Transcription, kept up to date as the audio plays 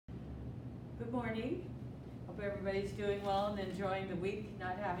Good morning. Hope everybody's doing well and enjoying the week,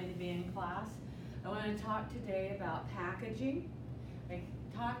 not having to be in class. I want to talk today about packaging. I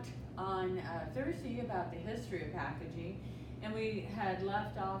talked on Thursday about the history of packaging, and we had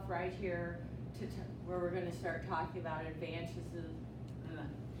left off right here where we're going to start talking about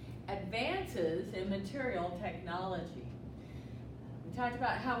advances in material technology. We talked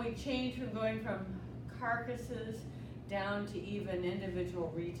about how we changed from going from carcasses down to even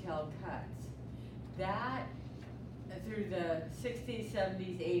individual retail cuts. That through the 60s,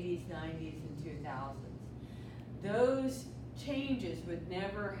 70s, 80s, 90s, and 2000s. Those changes would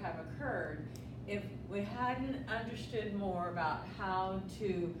never have occurred if we hadn't understood more about how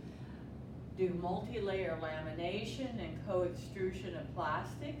to do multi-layer lamination and co-extrusion of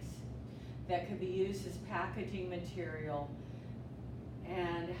plastics that could be used as packaging material,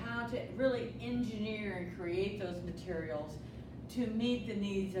 and how to really engineer and create those materials to meet the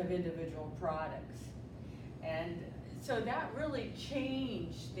needs of individual products. And so that really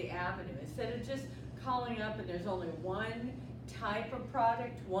changed the avenue. Instead of just calling up and there's only one type of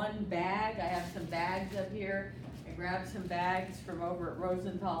product, one bag. I have some bags up here. I grabbed some bags from over at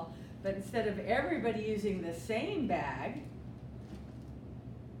Rosenthal. But instead of everybody using the same bag,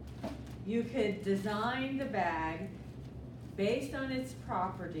 you could design the bag based on its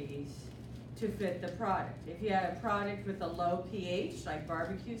properties to fit the product. If you had a product with a low pH, like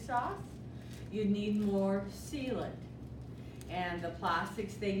barbecue sauce, you need more sealant. And the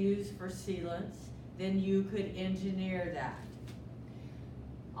plastics they use for sealants, then you could engineer that.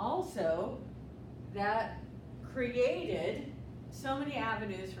 Also, that created so many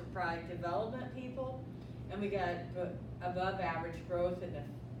avenues for product development people, and we got above average growth in the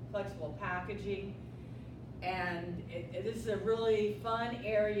flexible packaging. And this is a really fun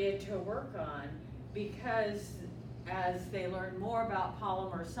area to work on, because as they learn more about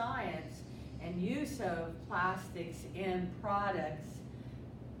polymer science and use of plastics in products,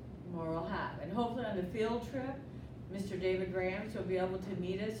 more will happen. And hopefully on the field trip, Mr. David Grams will be able to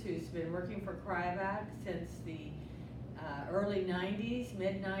meet us, who's been working for Cryovac since the early 90s,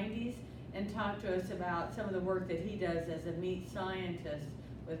 mid 90s, and talk to us about some of the work that he does as a meat scientist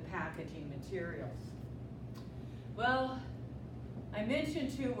with packaging materials. Well, I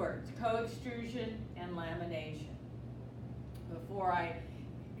mentioned two words, co-extrusion and lamination. Before I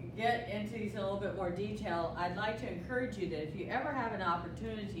get into these in a little bit more detail, I'd like to encourage you that if you ever have an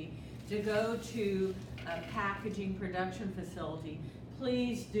opportunity to go to a packaging production facility,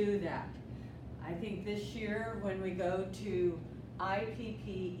 please do that. I think this year when we go to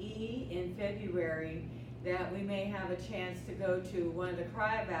IPPE in February, that we may have a chance to go to one of the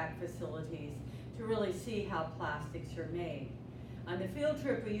Cryovac facilities to really see how plastics are made. On the field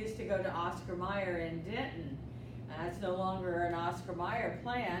trip, we used to go to Oscar Mayer in Denton. It's no longer an Oscar Mayer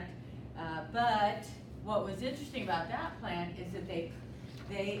plant, but what was interesting about that plant is that they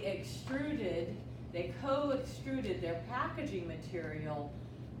co-extruded their packaging material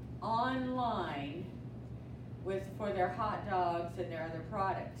online for their hot dogs and their other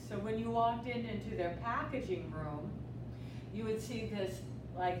products. So when you walked into their packaging room, you would see this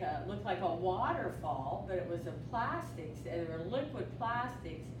looked like a waterfall, but it was of plastics. They were liquid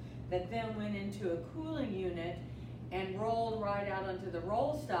plastics that then went into a cooling unit and rolled right out onto the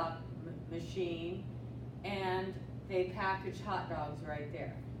roll stock machine, and they packaged hot dogs right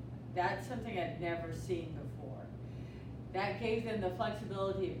there. That's something I'd never seen before. That gave them the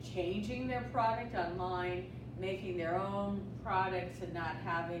flexibility of changing their product online, making their own products and not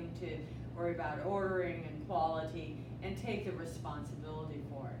having to worry about ordering and quality, and take the responsibility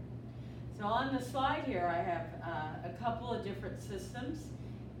for it. So on the slide here I have a couple of different systems,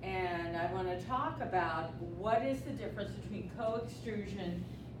 and I want to talk about what is the difference between co-extrusion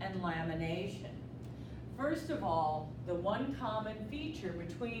and lamination. First of all, the one common feature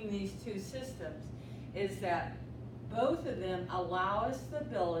between these two systems is that both of them allow us the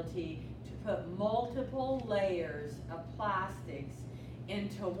ability to put multiple layers of plastics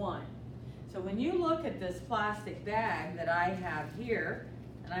into one. So when you look at this plastic bag that I have here,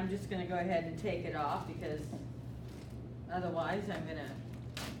 and I'm just going to go ahead and take it off because otherwise I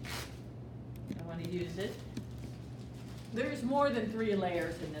want to use it. There's more than 3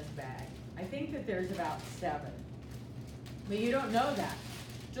 layers in this bag. I think that there's about 7. But you don't know that.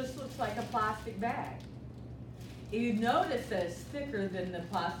 It just looks like a plastic bag. You notice that it's thicker than the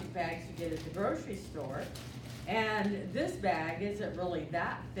plastic bags you get at the grocery store. And this bag isn't really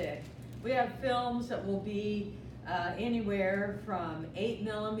that thick. We have films that will be anywhere from 8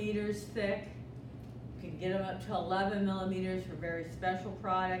 millimeters thick. You can get them up to 11 millimeters for very special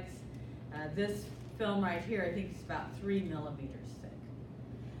products. This film right here, I think it's about 3 millimeters thick.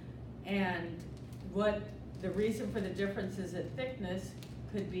 And what the reason for the differences in thickness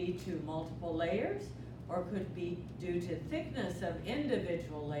could be to multiple layers, or could be due to thickness of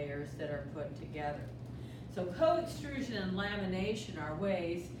individual layers that are put together. So co-extrusion and lamination are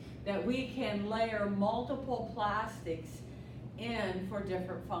ways that we can layer multiple plastics in for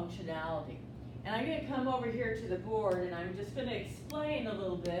different functionality. And I'm going to come over here to the board, and I'm just going to explain a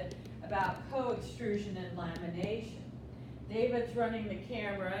little bit about co-extrusion and lamination. David's running the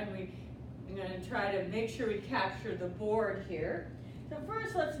camera, and I'm going to try to make sure we capture the board here. So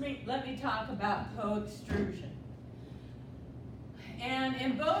first, let me talk about co-extrusion. And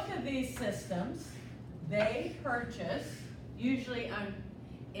in both of these systems, they purchase, usually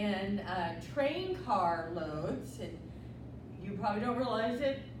in train car loads, and you probably don't realize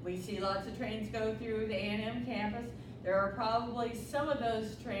it, we see lots of trains go through the A&M campus. There are probably some of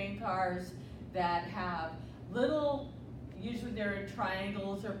those train cars that have little, usually they're in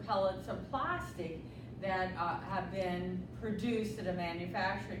triangles or pellets of plastic that have been produced at a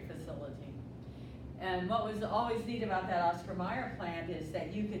manufacturing facility. And what was always neat about that Oscar Mayer plant is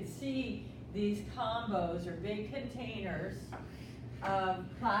that you could see these combos or big containers of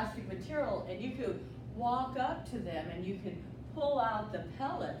plastic material, and you could walk up to them and you could pull out the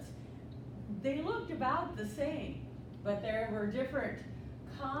pellets. They looked about the same, but there were different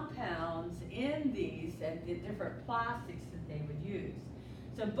compounds in these and the different plastics that they would use.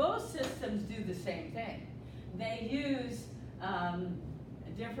 So both systems do the same thing. They use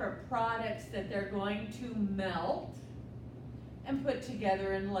different products that they're going to melt and put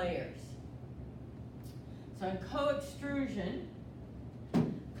together in layers. So in co-extrusion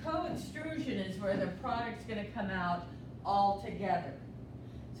is where the product's going to come out all together.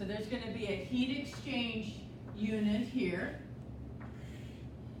 So there's going to be a heat exchange unit here,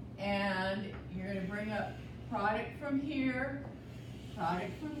 and you're going to bring up product from here,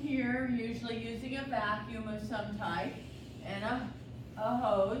 usually using a vacuum of some type and a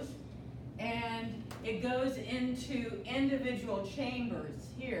hose, and it goes into individual chambers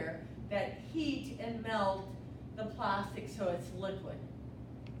here that heat and melt the plastic so it's liquid.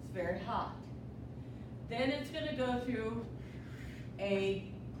 It's very hot. Then it's going to go through a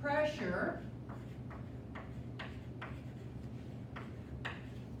pressure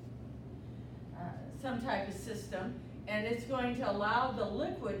some type of system, and it's going to allow the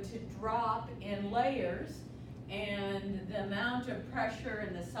liquid to drop in layers, and the amount of pressure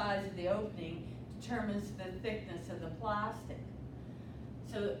and the size of the opening determines the thickness of the plastic.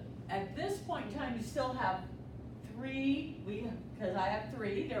 So at this point in time, you still have because I have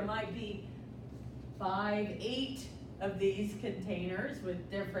 3, there might be 5, 8 of these containers with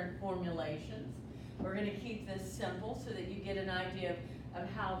different formulations. We're going to keep this simple so that you get an idea of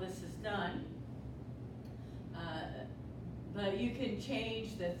how this is done. But you can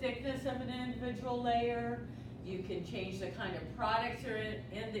change the thickness of an individual layer. You can change the kind of products that are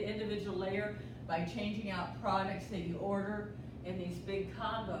in the individual layer by changing out products that you order in these big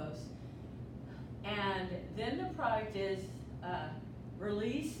combos. And then the product is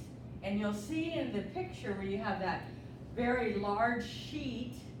released, and you'll see in the picture where you have that very large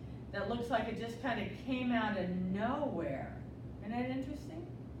sheet that looks like it just kind of came out of nowhere. Isn't that interesting?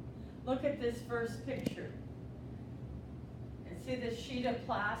 Look at this first picture. And see this sheet of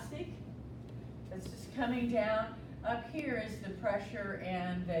plastic that's just coming down? Up here is the pressure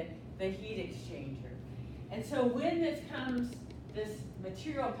and the heat exchanger. And so when this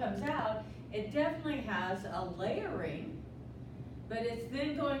material comes out, it definitely has a layering, but it's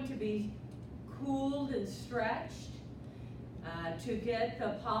then going to be cooled and stretched to get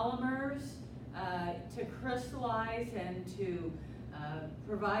the polymers to crystallize and to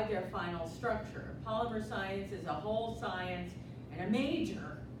provide their final structure. Polymer science is a whole science and a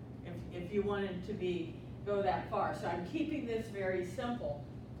major if you wanted to go that far. So I'm keeping this very simple.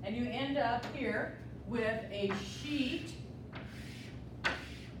 And you end up here with a sheet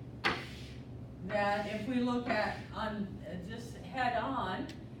that, if we look at on just head on,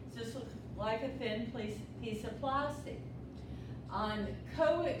 just looks like a thin piece of plastic. On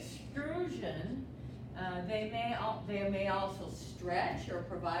co-extrusion, they may also stretch or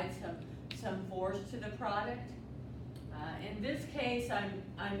provide some force to the product. In this case,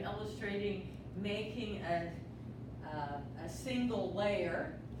 I'm illustrating making a single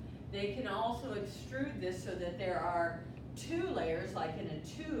layer. They can also extrude this so that there are 2 layers, like in a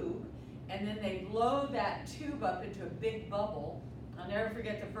tube, and then they blow that tube up into a big bubble. I'll never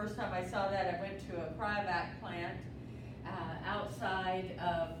forget the first time I saw that. I went to a Cryovac plant outside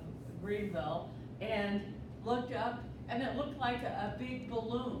of Greenville and looked up, and it looked like a big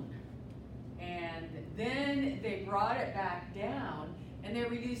balloon. And then they brought it back down, And they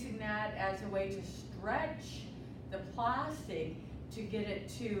were using that as a way to stretch the plastic to get it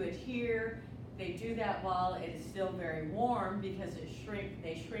to adhere. They do that while it is still very warm because they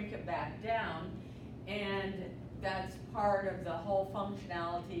shrink it back down, and that's part of the whole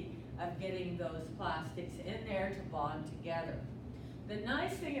functionality of getting those plastics in there to bond together. The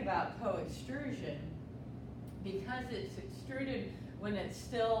nice thing about co-extrusion, because it's extruded when it's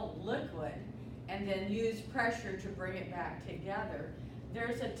still liquid and then use pressure to bring it back together,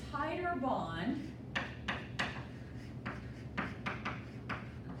 there's a tighter bond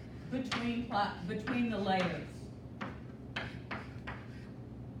between the layers.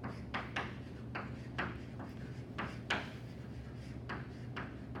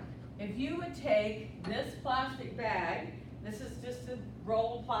 If you would take this plastic bag, this is just a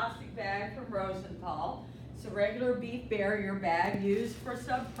rolled plastic bag from Rosenthal. It's a regular beef barrier bag used for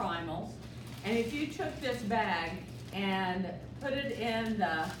subprimals. And if you took this bag and put it in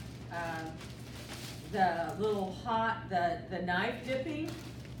the little the knife dipping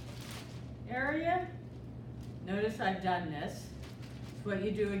area, notice I've done this. It's what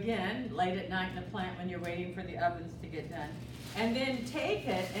you do again late at night in the plant when you're waiting for the ovens to get done. And then take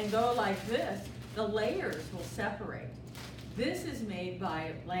it and go like this. The layers will separate. This is made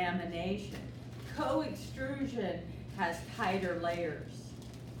by lamination. Co-extrusion has tighter layers.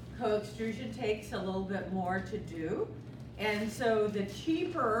 Co-extrusion takes a little bit more to do. And so the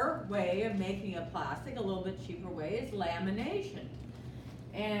cheaper way of making a plastic, a little bit cheaper way, is lamination.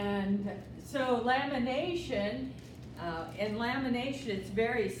 And so lamination, in lamination it's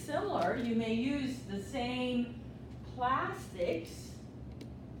very similar. You may use the same plastics,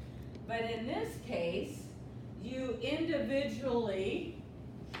 but in this case, you individually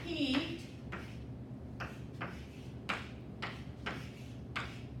heat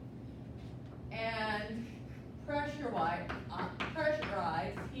and pressurize,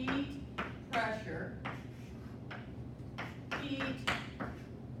 heat, pressure, heat,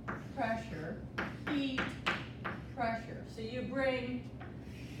 pressure, heat, pressure. So you bring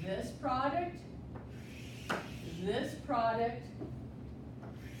this product,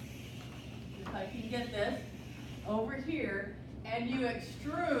 if I can get this, over here, and you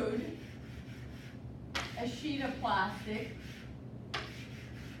extrude a sheet of plastic.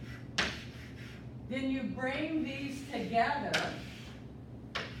 Then you bring these together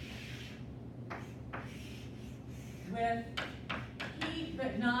with heat,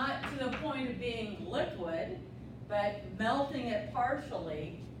 but not to the point of being liquid, but melting it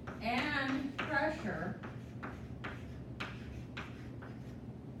partially, and pressure,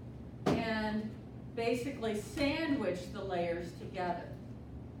 and basically sandwich the layers together.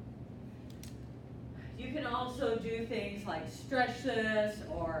 You can also do things like stretch this,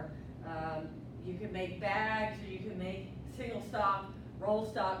 or you can make bags, or you can make single stock, roll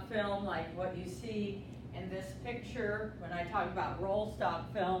stock film like what you see in this picture. When I talk about roll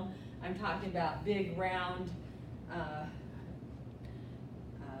stock film, I'm talking about big round,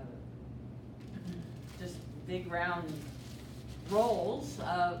 just big round rolls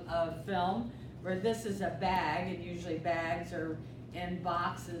of film, where this is a bag, and usually bags are in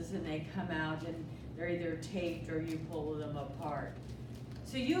boxes and they come out and they're either taped or you pull them apart.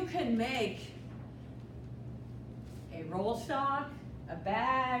 So you can make a roll stock, a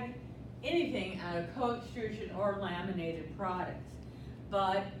bag, anything out of co-extrusion or laminated products.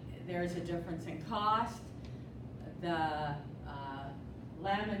 But there's a difference in cost. The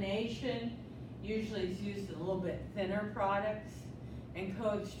lamination usually is used in a little bit thinner products, and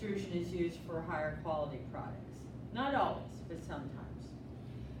co-extrusion is used for higher quality products. Not always, but sometimes.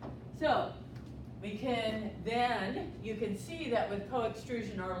 So we can then, you can see that with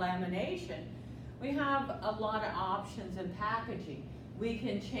co-extrusion or lamination, we have a lot of options in packaging. We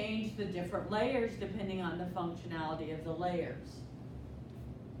can change the different layers depending on the functionality of the layers.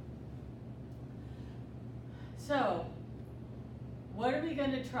 So, what are we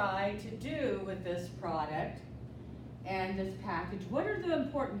going to try to do with this product and this package? What are the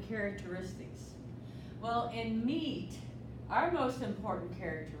important characteristics? Well, in meat, our most important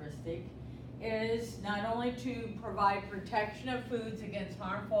characteristic is not only to provide protection of foods against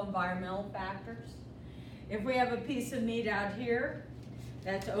harmful environmental factors. If we have a piece of meat out here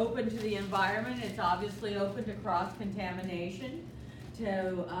that's open to the environment, it's obviously open to cross-contamination,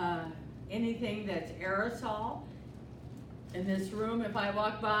 to anything that's aerosol. In this room, if I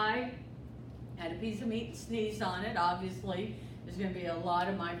walk by, had a piece of meat and sneezed on it, obviously there's going to be a lot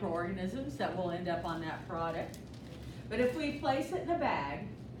of microorganisms that will end up on that product. But if we place it in a bag,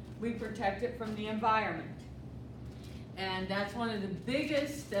 we protect it from the environment. And that's one of the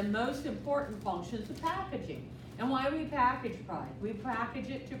biggest and most important functions of packaging. And why we package product? We package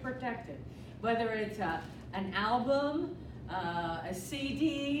it to protect it. Whether it's an album, a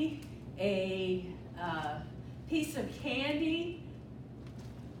CD, a piece of candy,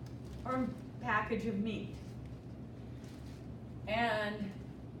 or a package of meat. And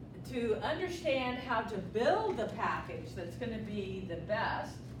to understand how to build the package that's going to be the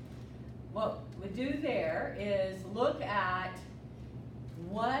best, what we do there is look at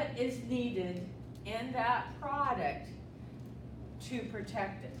what is needed in that product to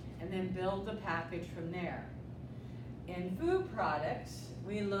protect it, and then build the package from there. In food products,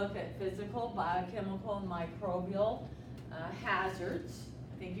 we look at physical, biochemical, and microbial hazards.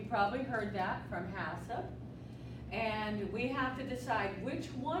 I think you probably heard that from HACCP. And we have to decide which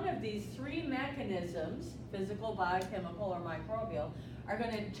one of these three mechanisms, physical, biochemical, or microbial, are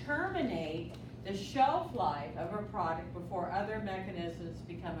going to terminate the shelf life of a product before other mechanisms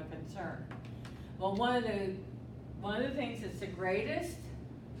become a concern. Well, one of the things that's the greatest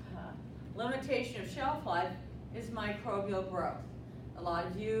limitation of shelf life is microbial growth. A lot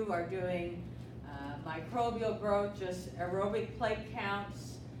of you are doing microbial growth, just aerobic plate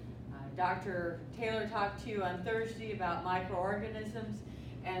counts. Dr. Taylor talked to you on Thursday about microorganisms,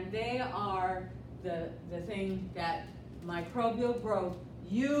 and they are the thing that microbial growth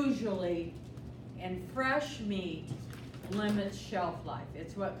usually in fresh meat limits shelf life.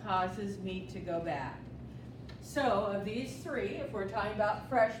 It's what causes meat to go bad. So of these three, if we're talking about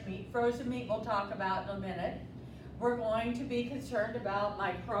fresh meat, frozen meat we'll talk about in a minute, we're going to be concerned about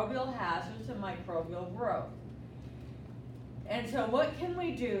microbial hazards and microbial growth. And so what can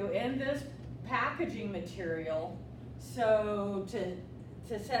we do in this packaging material so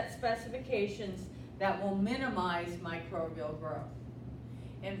to set specifications that will minimize microbial growth?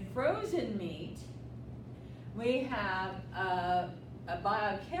 In frozen meat, we have a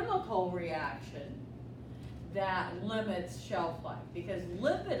biochemical reaction that limits shelf life, because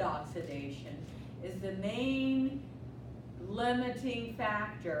lipid oxidation is the main limiting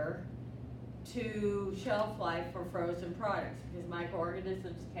factor to shelf life for frozen products, because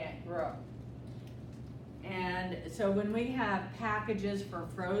microorganisms can't grow. And so when we have packages for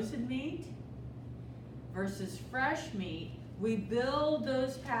frozen meat versus fresh meat, we build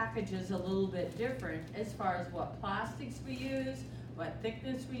those packages a little bit different as far as what plastics we use, what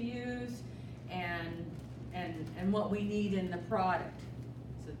thickness we use, and what we need in the product.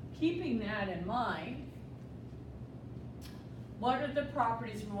 So keeping that in mind, what are the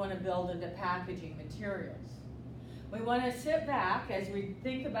properties we want to build into packaging materials? We want to sit back as we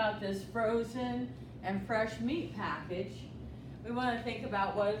think about this frozen and fresh meat package. We want to think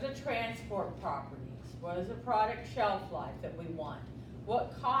about what are the transport properties? What is the product shelf life that we want?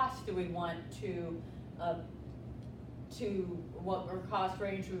 What cost do we want to what or cost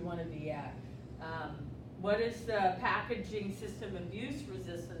range do we want to be at? What is the packaging system abuse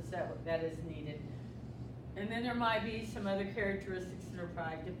resistance that is needed? And then there might be some other characteristics that are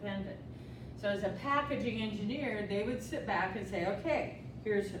product dependent. So as a packaging engineer, they would sit back and say, okay,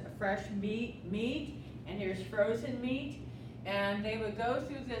 here's fresh meat, and here's frozen meat. And they would go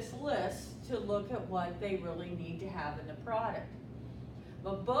through this list to look at what they really need to have in the product.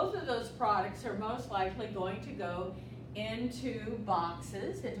 But both of those products are most likely going to go into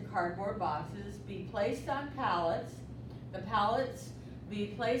boxes, into cardboard boxes, be placed on pallets. The pallets be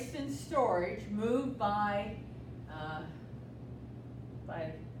placed in storage, moved by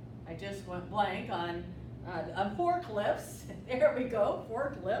I just went blank on forklifts. There we go,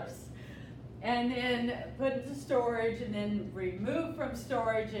 forklifts. And then put into storage, and then removed from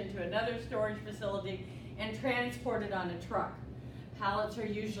storage into another storage facility and transported on a truck. Pallets are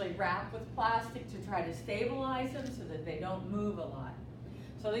usually wrapped with plastic to try to stabilize them so that they don't move a lot.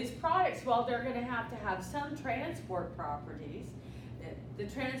 So these products, while they're going to have some transport properties, the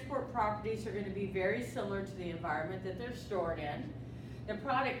transport properties are going to be very similar to the environment that they're stored in. The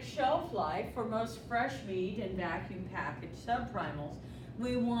product shelf life for most fresh meat and vacuum packaged subprimals,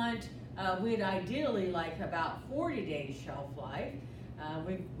 we'd ideally like about 40 days shelf life.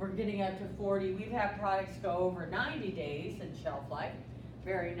 We're getting up to 40. We've had products go over 90 days in shelf life.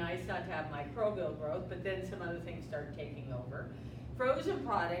 Very nice not to have microbial growth, but then some other things start taking over. Frozen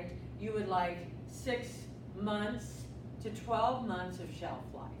product, you would like 6 months to 12 months of shelf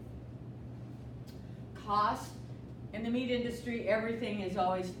life. Cost, in the meat industry, everything is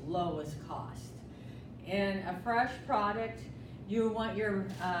always lowest cost. In a fresh product, you want your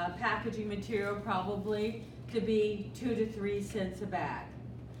packaging material probably to be 2 to 3 cents a bag.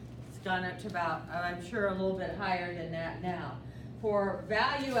 It's gone up to about, I'm sure, a little bit higher than that now. For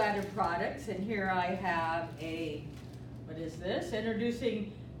value-added products, and here I have what is this?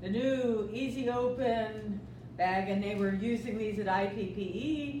 Introducing the new Easy Open bag, and they were using these at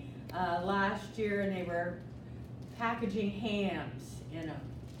IPPE last year, and they were packaging hams in them.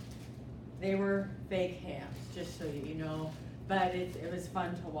 They were fake hams, just so you know, but it was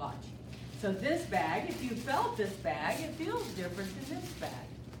fun to watch. So this bag, if you felt this bag, it feels different than this bag.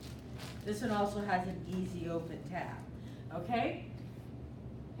 This one also has an easy open tab, okay?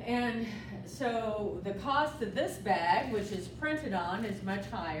 And so the cost of this bag, which is printed on, is much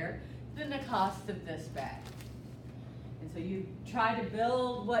higher than the cost of this bag. And so you try to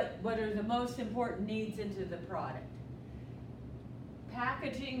build what are the most important needs into the product.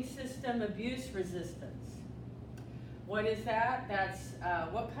 Packaging system abuse resistance. What is that? That's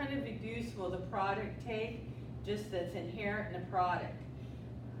what kind of abuse will the product take, just that's inherent in the product.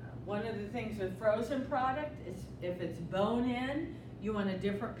 One of the things with frozen product is if it's bone-in, you want a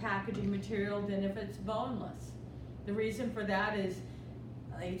different packaging material than if it's boneless. The reason for that is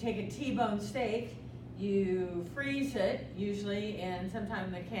you take a T-bone steak, you freeze it, usually in sometime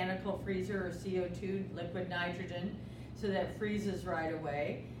mechanical freezer or CO2, liquid nitrogen, so that it freezes right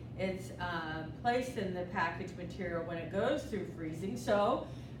away. It's placed in the package material when it goes through freezing. So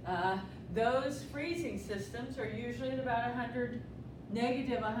those freezing systems are usually at about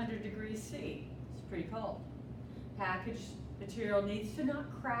negative 100 degrees C. It's pretty cold. Package material needs to not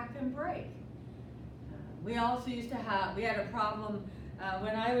crack and break. We also used to we had a problem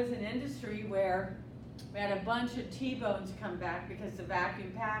when I was in industry where we had a bunch of T-bones come back because the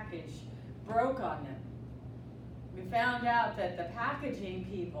vacuum package broke on them. We found out that the packaging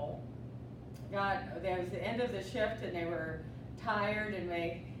people there was the end of the shift and they were tired, and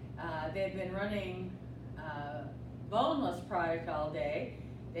they'd been running boneless product all day.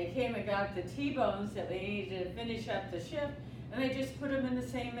 They came and got the T-bones that they needed to finish up the shift, and they just put them in the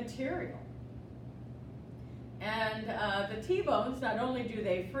same material. And the T-bones, not only do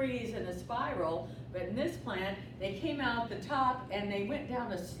they freeze in a spiral, but in this plant, they came out the top and they went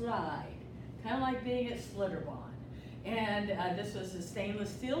down a slide, kind of like being at Slitterbahn. And this was a stainless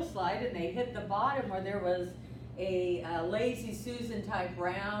steel slide, and they hit the bottom where there was a Lazy Susan type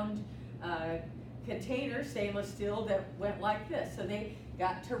round container, stainless steel, that went like this. So they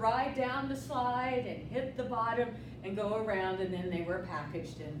got to ride down the slide and hit the bottom and go around, and then they were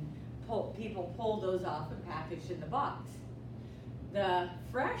packaged, and people pulled those off and packaged in the box. The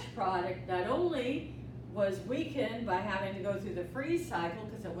fresh product not only was weakened by having to go through the freeze cycle,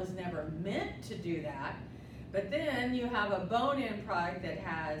 because it was never meant to do that, but then you have a bone-in product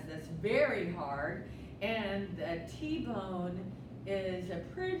that's very hard, and the T-bone is a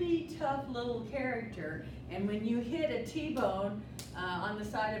pretty tough little character, and when you hit a T-bone on the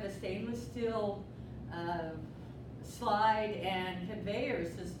side of a stainless steel slide and conveyor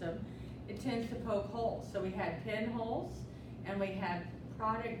system, it tends to poke holes. So we had pinholes, and we had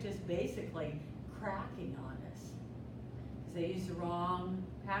product just basically cracking on us because they used the wrong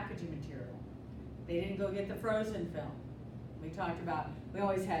packaging material. They didn't go get the frozen film. We talked about, we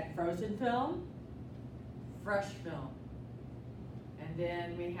always had frozen film, fresh film, and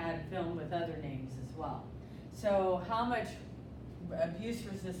then we had film with other names as well. So how much abuse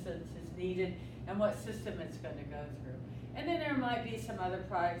resistance is needed and what system it's going to go through. And then there might be some other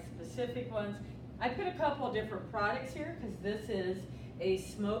product-specific ones. I put a couple of different products here because this is a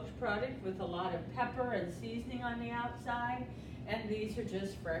smoked product with a lot of pepper and seasoning on the outside, and these are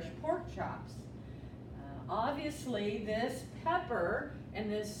just fresh pork chops. Obviously, this pepper and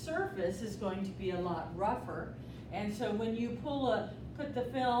this surface is going to be a lot rougher, and so when you put the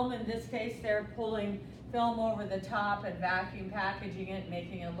film, in this case they're pulling film over the top and vacuum packaging it,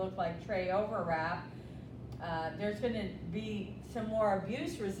 making it look like tray overwrap, there's going to be some more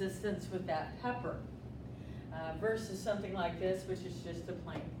abuse resistance with that pepper versus something like this, which is just a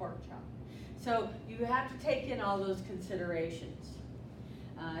plain pork chop. So you have to take in all those considerations.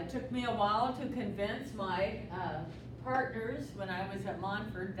 It took me a while to convince my partners when I was at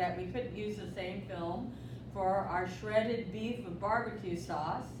Montford that we couldn't use the same film for our shredded beef with barbecue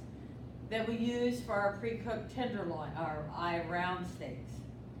sauce that we use for our pre-cooked tenderloin, our round steaks,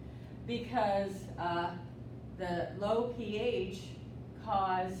 because the low pH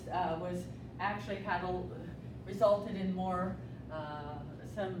resulted in more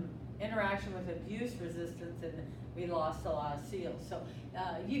some interaction with abuse resistance, and we lost a lot of seals. So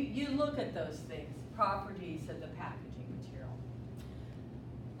you look at those things, properties of the packaging material.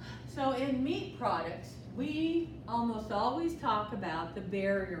 So in meat products, we almost always talk about the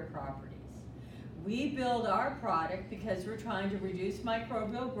barrier properties. We build our product because we're trying to reduce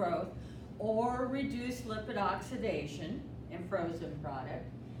microbial growth or reduce lipid oxidation in frozen product.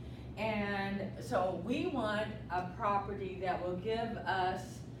 And so we want a property that will give us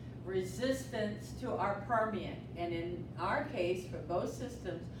resistance to our permeant. And in our case, for both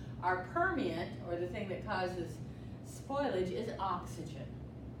systems, our permeant, or the thing that causes spoilage, is oxygen.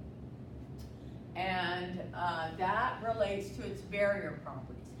 And that relates to its barrier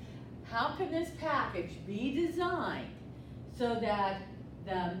properties. How can this package be designed so that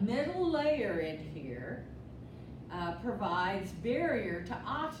the middle layer in here provides barrier to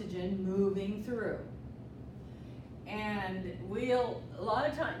oxygen moving through? And we'll a lot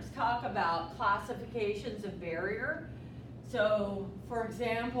of times talk about classifications of barrier. So, for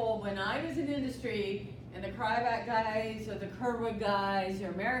example, when I was in industry and the Cryovac guys or the Kerwood guys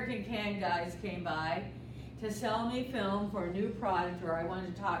or American Can guys came by to sell me film for a new product, or I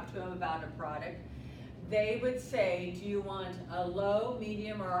wanted to talk to them about a product, they would say, do you want a low,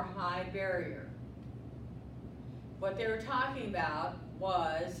 medium, or a high barrier? What they were talking about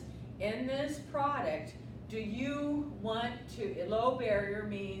was, in this product, do you want to, low barrier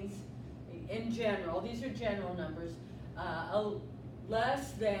means, in general, these are general numbers,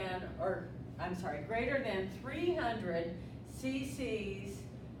 less than, or I'm sorry, greater than 300 cc's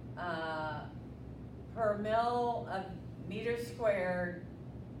per meter squared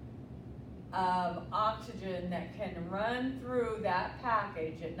of oxygen that can run through that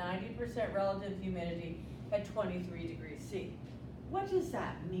package at 90% relative humidity at 23 degrees C. What does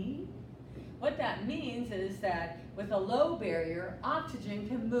that mean? What that means is that with a low barrier, oxygen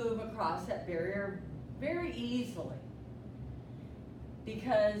can move across that barrier very easily.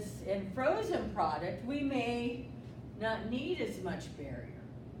 Because in frozen product, we may not need as much barrier.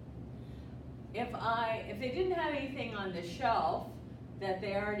 If they didn't have anything on the shelf that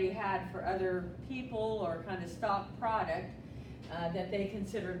they already had for other people or kind of stock product that they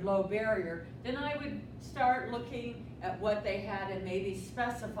considered low barrier, then I would start looking at what they had and maybe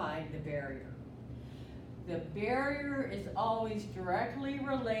specifying the barrier. The barrier is always directly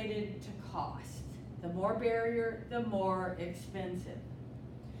related to cost. The more barrier, the more expensive.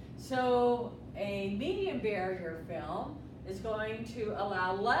 So a medium barrier film is going to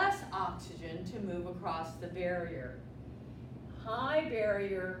allow less oxygen to move across the barrier. High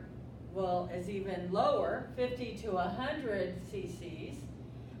barrier is even lower, 50 to 100 cc's,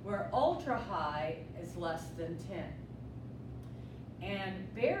 where ultra high is less than 10.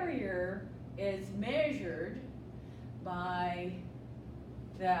 And barrier is measured by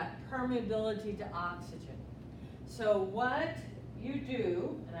that permeability to oxygen. So what you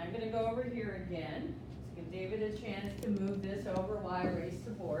do, and I'm going to go over here again, let's give David a chance to move this over while I erase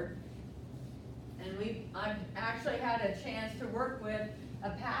the board. And I've actually had a chance to work with a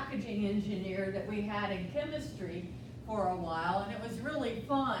packaging engineer that we had in chemistry for a while, and it was really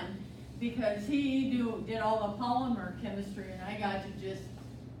fun because he did all the polymer chemistry, and I got to just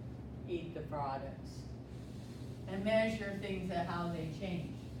eat the products and measure things at how they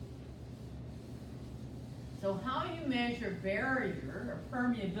change. So how you measure barrier or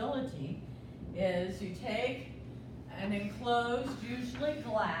permeability is you take an enclosed, usually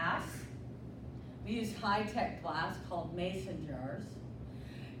glass. We use high-tech glass called mason jars.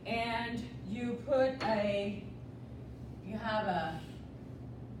 And you have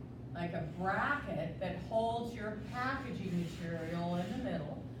like a bracket that holds your packaging material in the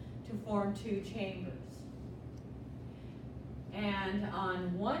middle to form two chambers. And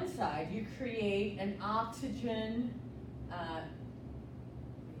on one side, you create an oxygen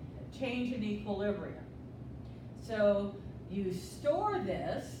change in equilibrium. So you store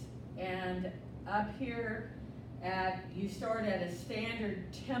this, and up here you store it at a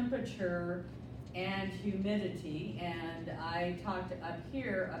standard temperature and humidity. And I talked up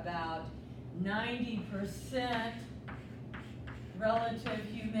here about 90% relative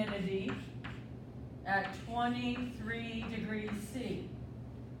humidity at 23 degrees C.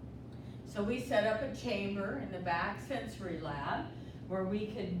 So we set up a chamber in the back sensory lab where we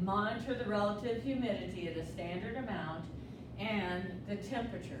could monitor the relative humidity at a standard amount and the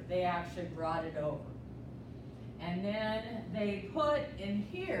temperature. They actually brought it over. And then they put in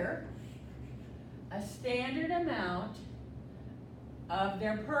here a standard amount of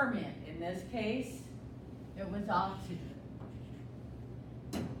their permeant. In this case, it was oxygen.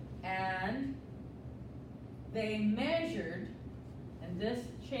 And they measured, and this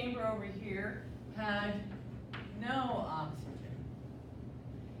chamber over here had no oxygen.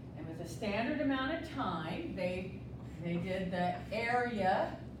 And with a standard amount of time, they did the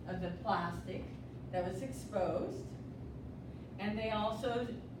area of the plastic that was exposed, and they also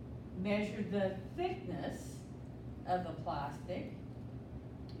measured the thickness of the plastic,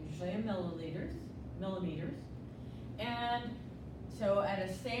 usually in millimeters. And so at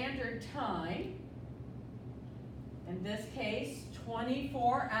a standard time, in this case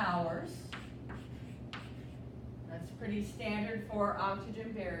 24 hours. That's pretty standard for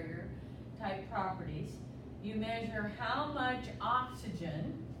oxygen barrier type properties. You measure how much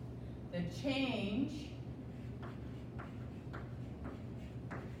oxygen, the change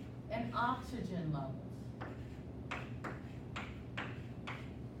in oxygen levels.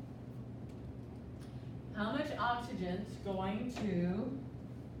 How much oxygen's going to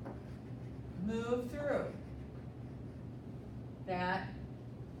move through that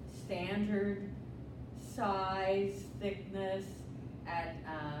standard size, thickness, at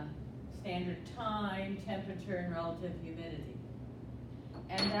standard time, temperature, and relative humidity.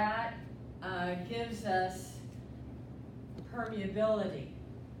 And that gives us permeability.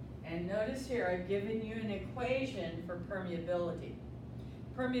 And notice here I've given you an equation for permeability.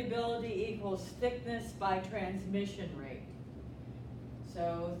 Permeability equals thickness by transmission rate.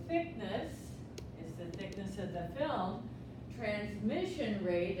 So thickness is the thickness of the film. Transmission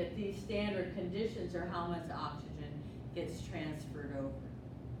rate at these standard conditions are how much oxygen gets transferred over.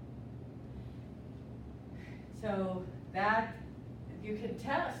 So that, you can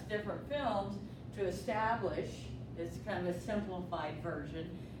test different films to establish, it's kind of a simplified version,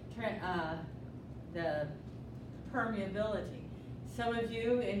 the permeability. Some of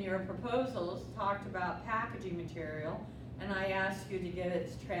you in your proposals talked about packaging material, and I asked you to give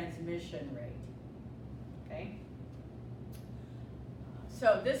its transmission rate, okay?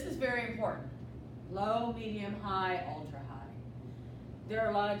 So this is very important. Low, medium, high, ultra high. There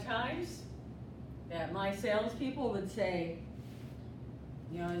are a lot of times that my salespeople would say,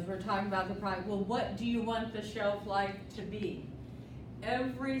 you know, as we're talking about the product, well, what do you want the shelf life to be?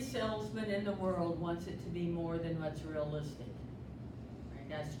 Every salesman in the world wants it to be more than what's realistic. Right?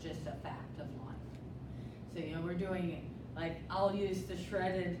 That's just a fact of life. So, you know, we're doing it, like, I'll use the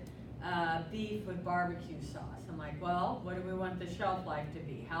shredded beef with barbecue sauce. I'm like, well, what do we want the shelf life to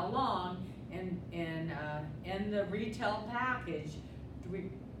be? How long in the retail package do we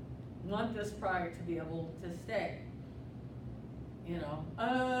want this product to be able to stay? You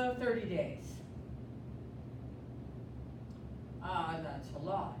know, 30 days. That's a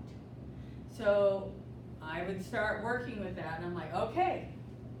lot. So I would start working with that, and I'm like, okay,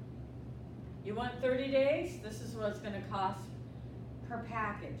 you want 30 days? This is what it's going to cost per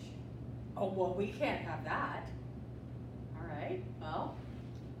package. Oh, well, we can't have that. All right, well,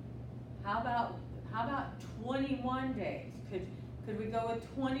 how about 21 days? Could we go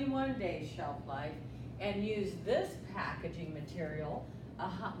with 21 days shelf life and use this packaging material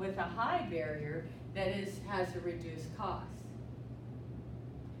with a high barrier that has a reduced cost?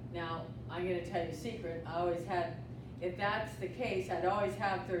 Now, I'm going to tell you a secret. I always had, if that's the case, I'd always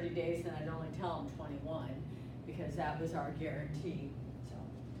have 30 days, and I'd only tell them 21 because that was our guarantee. So,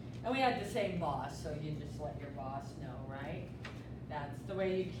 and we had the same boss, so you just let your boss know, right? That's the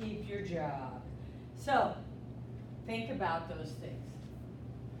way you keep your job. So, think about those things.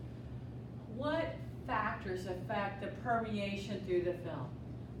 What factors affect the permeation through the film?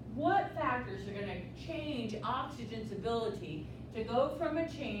 What factors are going to change oxygen's ability to go from a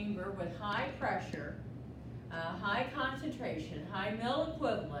chamber with high pressure, high concentration, high mil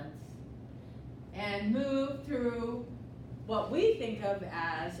equivalents, and move through what we think of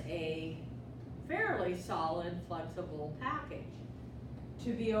as a fairly solid, flexible package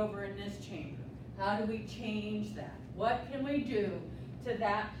to be over in this chamber? How do we change that? What can we do to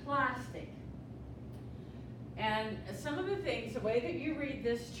that plastic? And some of the things, the way that you read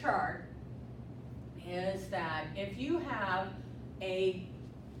this chart is that if you have a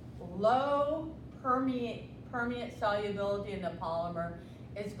low permeate solubility in the polymer,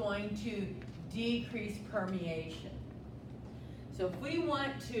 it's going to decrease permeation. So if we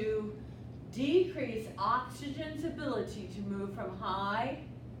want to decrease oxygen's ability to move from high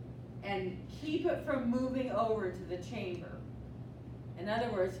and keep it from moving over to the chamber, in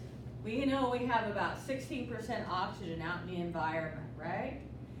other words, we know we have about 16% oxygen out in the environment, right?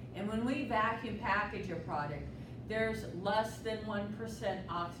 And when we vacuum package a product, there's less than 1%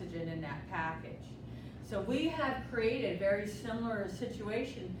 oxygen in that package. So we have created a very similar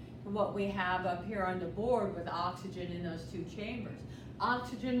situation to what we have up here on the board with oxygen in those two chambers.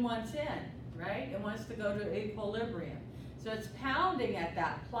 Oxygen wants in, right? It wants to go to equilibrium. So it's pounding at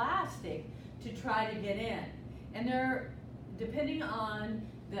that plastic to try to get in. And they're, depending on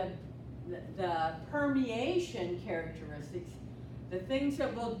the permeation characteristics, the things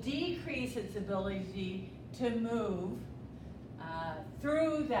that will decrease its ability to move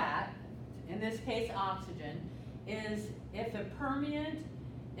through that, in this case oxygen, is if the permeant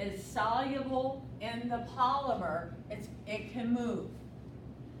is soluble in the polymer, it can move.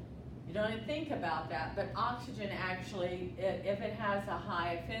 You don't even think about that, but oxygen actually, if it has a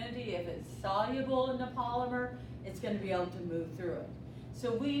high affinity, if it's soluble in the polymer, it's going to be able to move through it.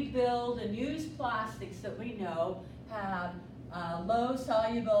 So we build and use plastics that we know have low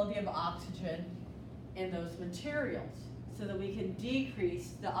solubility of oxygen in those materials so that we can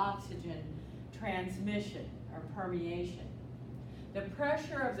decrease the oxygen transmission or permeation. The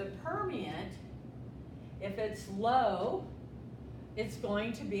pressure of the permeant, if it's low, it's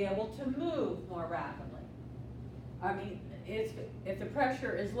going to be able to move more rapidly. I mean, if the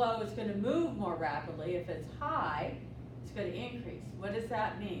pressure is low, it's going to move more rapidly. If it's high, it's going to increase. What does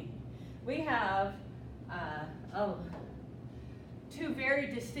that mean? We have two very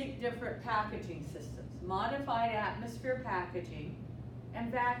distinct different packaging systems: modified atmosphere packaging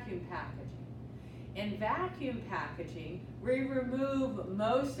and vacuum packaging. In vacuum packaging, we remove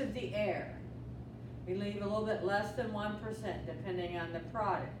most of the air. We leave a little bit less than 1% depending on the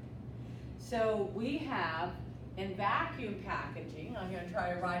product. So we have, in vacuum packaging, I'm going to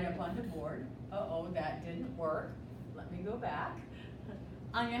try to write up on the board. Uh-oh, that didn't work. Let me go back.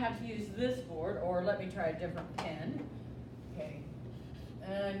 I'm going to have to use this board, or let me try a different pen. Okay.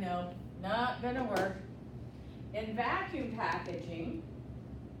 No, not going to work. In vacuum packaging,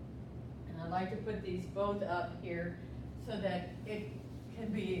 and I'd like to put these both up here so that it can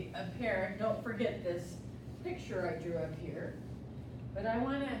be apparent. Don't forget this picture I drew up here. But I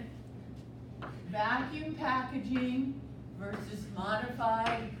want to vacuum packaging versus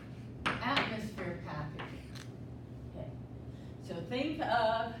modified atmosphere packaging. Okay. So think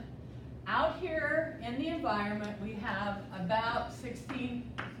of out here in the environment, we have about 16%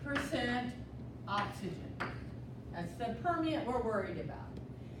 oxygen. That's the permeant we're worried about.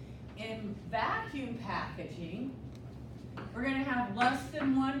 In vacuum packaging, we're going to have less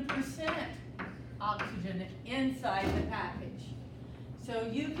than 1% oxygen inside the package. So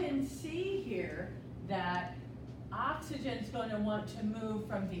you can see here that oxygen is going to want to move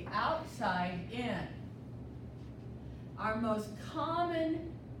from the outside in. Our most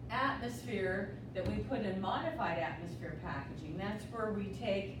common atmosphere that we put in modified atmosphere packaging, that's where we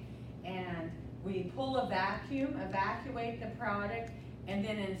take and we pull a vacuum, evacuate the product, and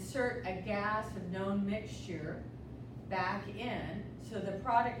then insert a gas of known mixture back in, so the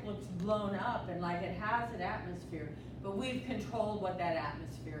product looks blown up and like it has an atmosphere, but we've controlled what that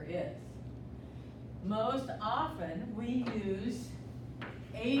atmosphere is. Most often we use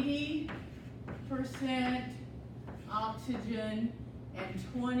 80% oxygen and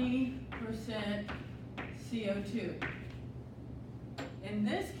 20% CO2. In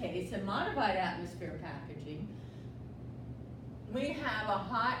this case, in modified atmosphere packaging, we have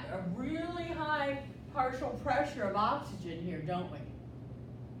a really high partial pressure of oxygen here, don't we?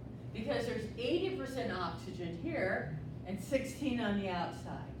 Because there's 80% oxygen here and 16 on the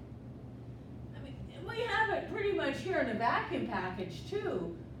outside. I mean, we have it pretty much here in a vacuum package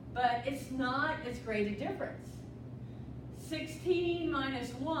too, but it's not as great a difference. 16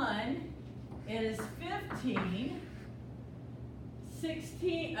 minus 1 is 15.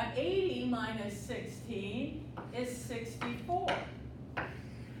 80 minus 16 is 64.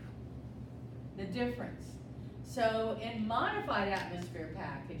 The difference. So in modified atmosphere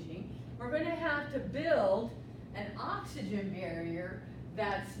packaging, we're going to have to build an oxygen barrier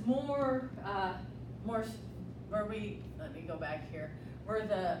that's more where we, let me go back here, where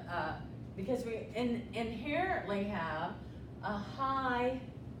the, because we inherently have a high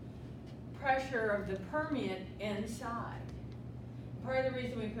pressure of the permeant inside. Part of the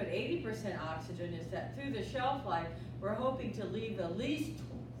reason we put 80% oxygen is that through the shelf life, we're hoping to leave at least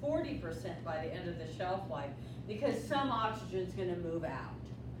 40% by the end of the shelf life, because some oxygen is going to move out.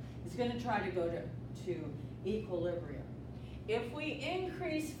 It's going to try to go to equilibrium. If we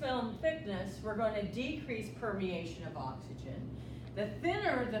increase film thickness, we're going to decrease permeation of oxygen. The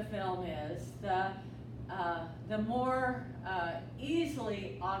thinner the film is, the more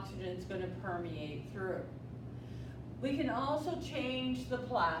easily oxygen is going to permeate through. We can also change the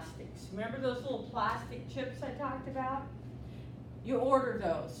plastics. Remember those little plastic chips I talked about? You order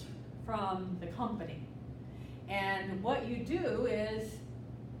those from the company. And what you do is,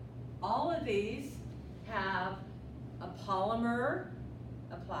 all of these have a polymer,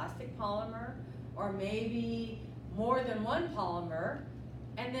 a plastic polymer, or maybe more than one polymer,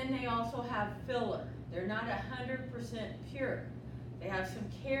 and then they also have filler. They're not 100% pure. They have some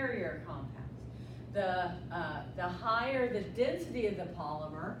carrier compounds. The higher the density of the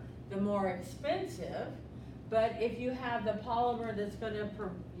polymer, the more expensive. But if you have the polymer that's going to,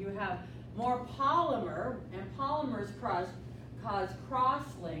 you have more polymer, and polymers cause cross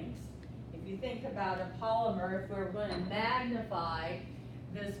links. If you think about a polymer, if we're going to magnify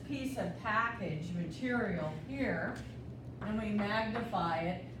this piece of package material here, and we magnify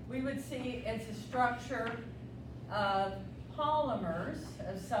it, we would see it's a structure of polymers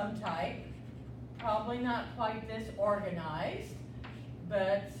of some type, probably not quite this organized,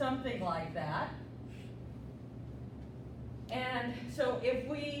 but something like that. And so if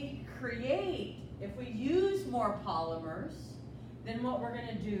we use more polymers, then what we're going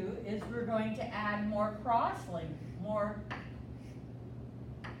to do is we're going to add more crosslink,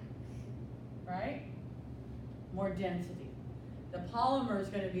 right? More density. The polymer is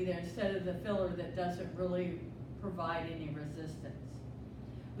going to be there instead of the filler that doesn't really provide any resistance.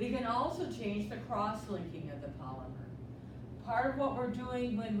 We can also change the cross-linking of the polymer. Part of what we're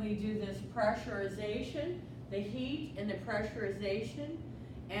doing when we do this pressurization, the heat and the pressurization,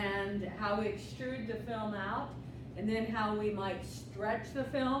 and how we extrude the film out, and then how we might stretch the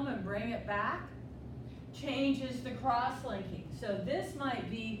film and bring it back, changes the cross-linking. So this might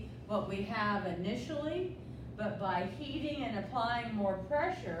be what we have initially, but by heating and applying more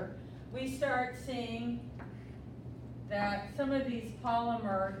pressure, we start seeing that some of these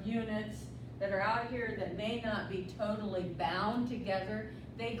polymer units that are out here that may not be totally bound together,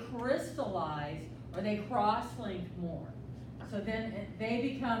 they crystallize or they cross-link more. So then they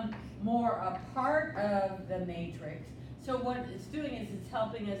become more a part of the matrix. So what it's doing is it's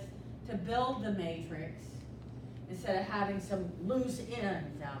helping us to build the matrix instead of having some loose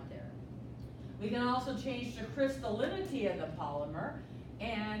ends out there. We can also change the crystallinity of the polymer,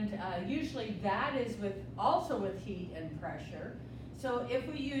 and usually that is also with heat and pressure. So if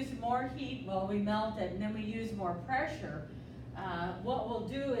we use more heat, well, we melt it, and then we use more pressure, what we'll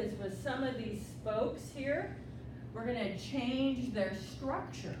do is with some of these spokes here, we're going to change their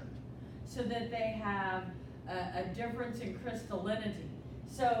structure so that they have a difference in crystallinity.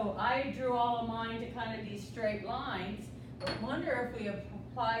 So I drew all of mine to kind of these straight lines, but wonder if we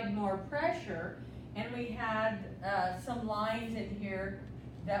applied more pressure and we had some lines in here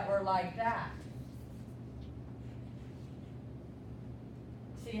that were like that.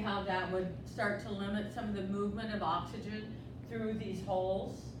 See how that would start to limit some of the movement of oxygen through these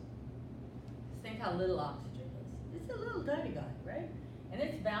holes? Just think how little oxygen is. It's a little tiny guy, right? And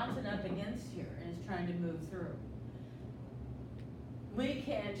it's bouncing up against here and it's trying to move through. We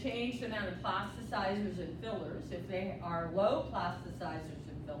can change the amount of plasticizers and fillers if they are low plasticizers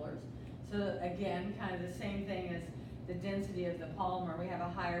and fillers. So again, kind of the same thing as the density of the polymer. We have a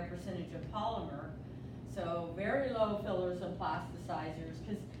higher percentage of polymer. So very low fillers and plasticizers,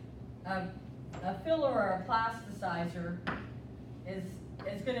 because a filler or a plasticizer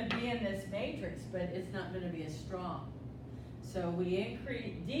is going to be in this matrix, but it's not going to be as strong. So we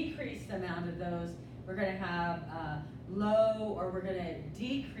decrease the amount of those. We're going to have low, or we're going to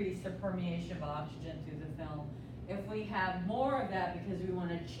decrease the permeation of oxygen through the film. If we have more of that because we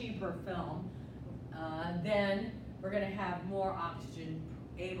want a cheaper film, then we're going to have more oxygen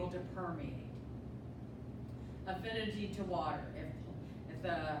able to permeate. Affinity to water. If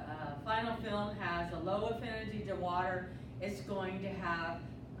the final film has a low affinity to water, it's going to have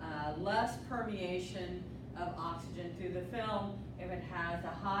less permeation of oxygen through the film. If it has a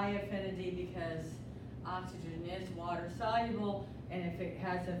high affinity, because oxygen is water soluble, and if it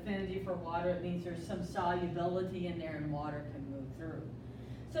has affinity for water, it means there's some solubility in there and water can move through.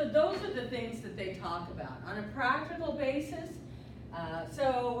 So those are the things that they talk about. On a practical basis,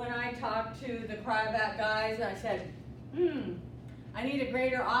 so when I talked to the cryovac guys, I said, I need a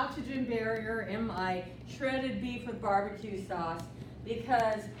greater oxygen barrier in my shredded beef with barbecue sauce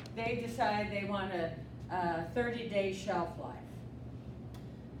because they decide they want a 30-day shelf life.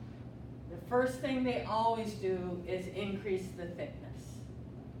 The first thing they always do is increase the thickness.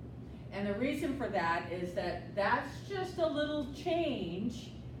 And the reason for that is that that's just a little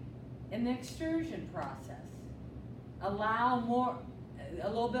change in the extrusion process. Allow a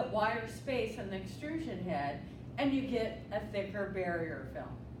little bit wider space on the extrusion head, and you get a thicker barrier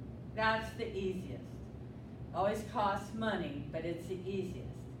film. That's the easiest. Always costs money, but it's the easiest.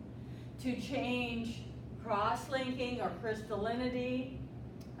 To change cross-linking or crystallinity,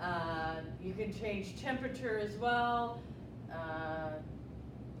 you can change temperature as well.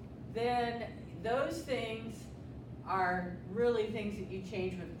 Then those things are really things that you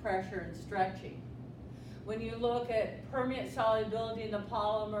change with pressure and stretching. When you look at permeate solubility in the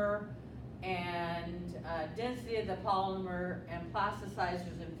polymer and density of the polymer and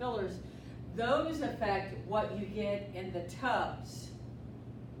plasticizers and fillers, those affect what you get in the tubs.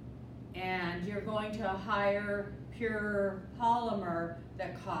 And you're going to a higher pure polymer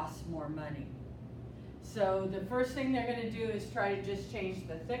that costs more money. So the first thing they're going to do is try to just change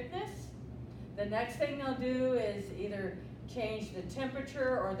the thickness. The next thing they'll do is either change the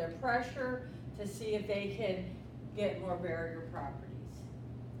temperature or the pressure to see if they can get more barrier properties.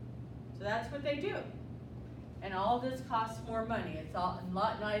 So that's what they do. And all this costs more money. It's a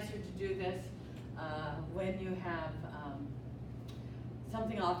lot nicer to do this when you have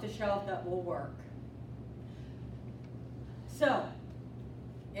something off the shelf that will work. So,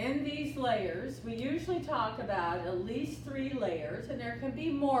 in these layers, we usually talk about at least 3 layers, and there can be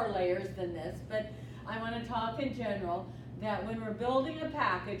more layers than this, but I want to talk in general that when we're building a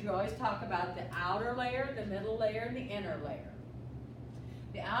package, we always talk about the outer layer, the middle layer, and the inner layer.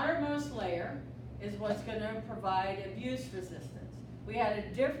 The outermost layer is what's going to provide abuse resistance. We had a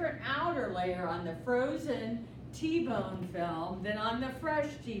different outer layer on the frozen T-bone film than on the fresh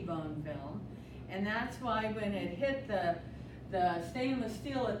T-bone film, and that's why when it hit the stainless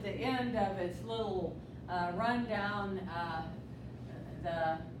steel at the end of its little run down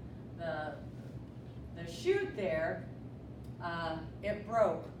the chute there, it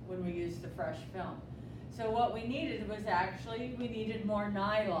broke when we used the fresh film. So what we needed was we needed more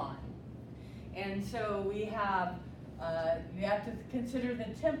nylon. And so we have, you have to consider the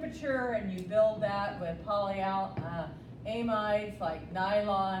temperature, and you build that with polyamides like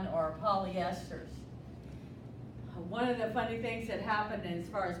nylon or polyesters. One of the funny things that happened as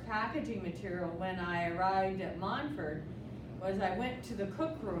far as packaging material when I arrived at Montford was I went to the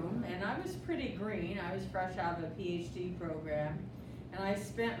cook room, and I was pretty green. I was fresh out of a PhD program, and I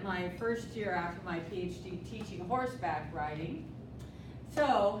spent my first year after my PhD teaching horseback riding.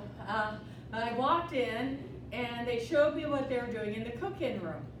 So I walked in, and they showed me what they were doing in the cook-in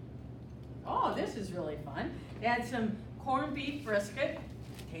room. Oh, this is really fun. They had some corned beef brisket,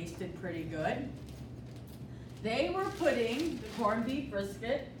 tasted pretty good. They were putting the corned beef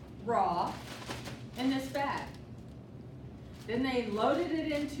brisket raw in this bag. Then they loaded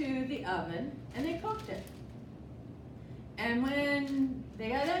it into the oven and they cooked it. And when they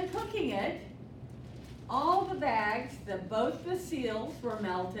got done cooking it, all the bags, both the seals were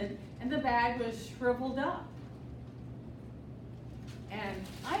melted and the bag was shriveled up. And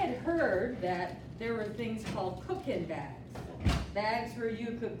I had heard that there were things called cook-in bags, bags where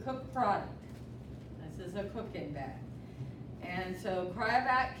you could cook product. This is a cook-in bag. And so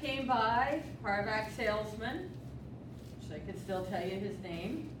Cryovac came by, Cryovac salesman, which I could still tell you his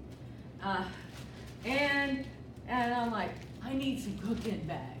name. And I'm like, I need some cook-in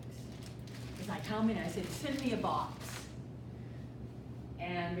bags. He's like, how many? I said, send me a box.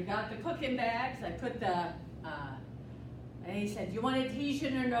 And we got the cook-in bags. I put and he said, do you want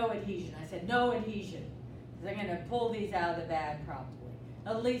adhesion or no adhesion? I said, no adhesion, because I'm going to pull these out of the bag probably.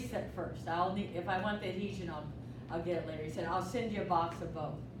 At least at first. If I want the adhesion, I'll get it later. He said, I'll send you a box of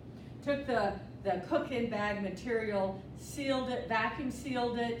both. Took the cook-in bag material, sealed it, vacuum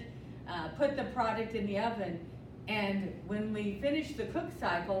sealed it, put the product in the oven, and when we finished the cook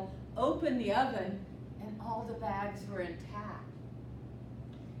cycle, opened the oven, and all the bags were intact.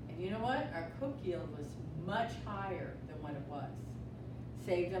 And you know what? Our cook yield was much higher than what it was.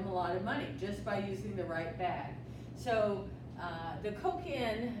 Saved them a lot of money just by using the right bag. So the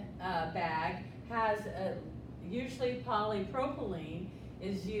cook-in bag has usually polypropylene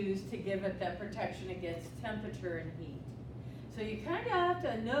is used to give it that protection against temperature and heat. So you kind of have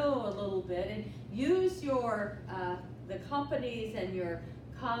to know a little bit and use your the companies and your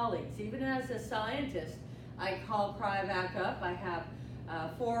colleagues. Even as a scientist, I call Cryovac up. I have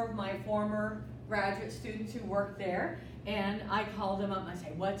 4 of my former graduate students who work there, and I call them up and I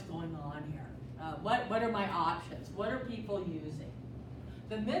say, what's going on here? What are my options? What are people using?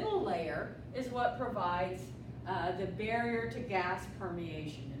 The middle layer is what provides the barrier to gas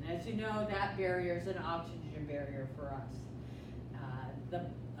permeation. And as you know, that barrier is an oxygen barrier for us.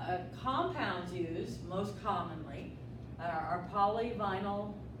 The compounds used most commonly are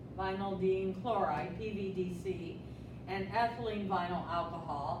polyvinyl vinylidene chloride, PVDC, and ethylene vinyl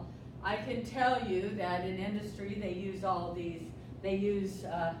alcohol. I can tell you that in industry they use all of these. They use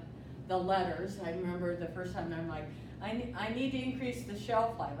the letters. I remember the first time I'm like, I need to increase the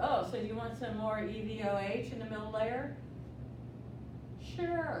shelf life. Oh, so you want some more EVOH in the middle layer?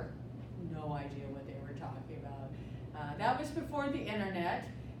 Sure. No idea what they were talking about. That was before the internet,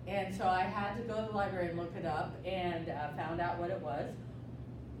 and so I had to go to the library and look it up, and found out what it was.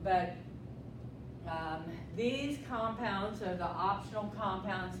 But these compounds are the optional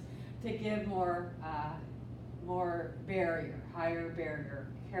compounds to give more barrier, higher barrier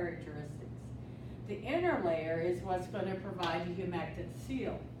characteristics. The inner layer is what's going to provide the humectant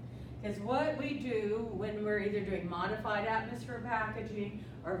seal. Because what we do when we're either doing modified atmosphere packaging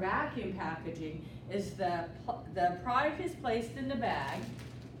or vacuum packaging is the product is placed in the bag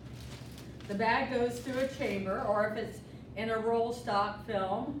goes through a chamber, or if it's in a roll stock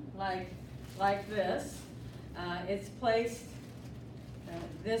film like this. It's placed,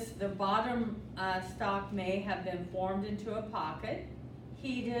 the bottom stock may have been formed into a pocket,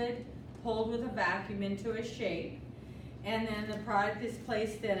 heated, pulled with a vacuum into a shape, and then the product is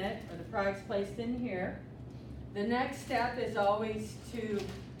placed in it, or the product's placed in here. The next step is always to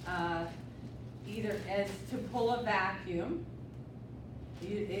to pull a vacuum.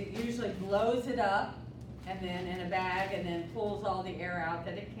 It usually blows it up and then in a bag and then pulls all the air out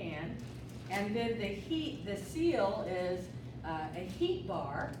that it can. And then the seal is a heat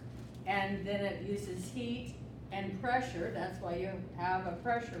bar, and then it uses heat and pressure. That's why you have a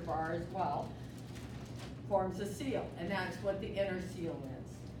pressure bar as well. Forms a seal, and that's what the inner seal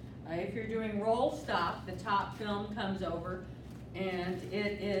is. If you're doing roll stock, the top film comes over and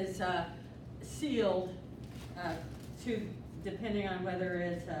it is sealed depending on whether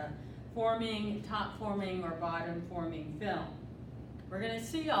it's forming, top forming, or bottom forming film. We're going to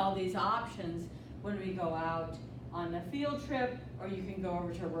see all these options when we go out on the field trip, or you can go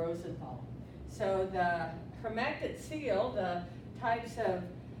over to Rosenthal. So the humectant seal, the types of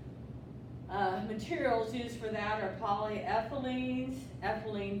materials used for that are polyethylenes,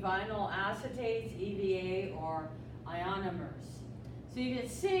 ethylene vinyl acetates, EVA, or ionomers. So you can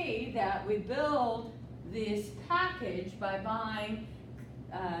see that we build this package by buying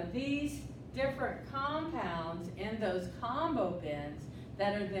these different compounds in those combo bins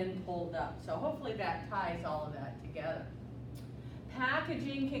that are then pulled up. So hopefully that ties all of that together.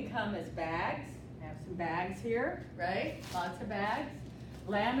 Packaging can come as bags. I have some bags here, right? Lots of bags.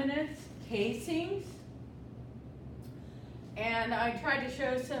 Laminates, casings. And I tried to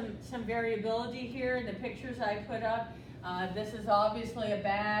show some variability here in the pictures I put up. This is obviously a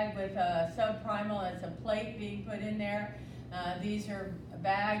bag with a subprimal. It's a plate being put in there. These are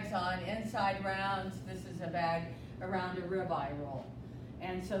bags on inside rounds. This is a bag around a ribeye roll.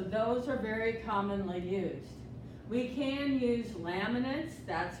 And so those are very commonly used. We can use laminates.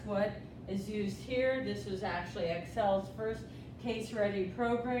 That's what is used here. This was actually Excel's first case-ready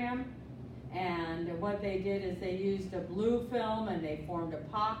program. And what they did is they used a blue film and they formed a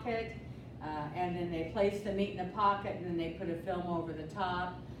pocket. And then they placed the meat in the pocket, and then they put a film over the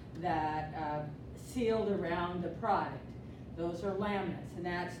top that sealed around the product. Those are laminates, and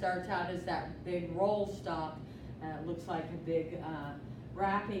that starts out as that big roll stock. It looks like a big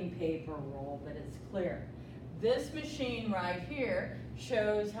wrapping paper roll, but it's clear. This machine right here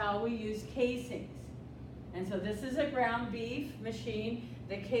shows how we use casings. And so this is a ground beef machine.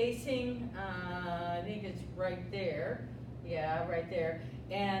 The casing, I think it's right there. Yeah, right there.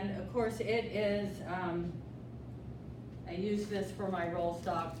 And of course it is, I use this for my roll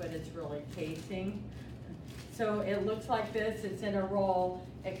stock, but it's really casing. So it looks like this, it's in a roll,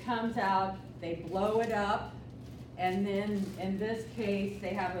 it comes out, they blow it up, and then in this case, they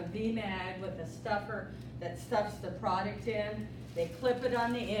have a V-mag with a stuffer that stuffs the product in. They clip it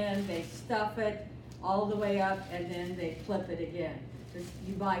on the end, they stuff it all the way up, and then they clip it again.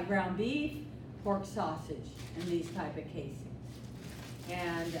 You buy ground beef, pork sausage, and these type of casings.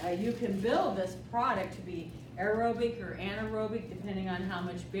 And you can build this product to be aerobic or anaerobic depending on how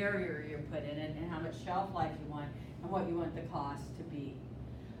much barrier you're putting in it and how much shelf life you want and what you want the cost to be.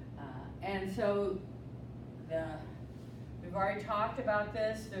 And so we've already talked about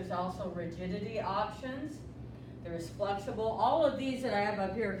this. There's also rigidity options. There's flexible. All of these that I have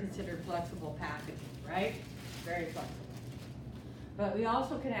up here are considered flexible packaging, right? Very flexible. But we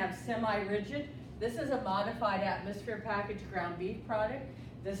also can have semi-rigid. This is a modified atmosphere package ground beef product.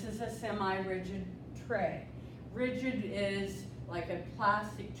 This is a semi-rigid tray. Rigid is like a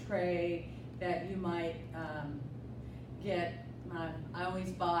plastic tray that you might get. I always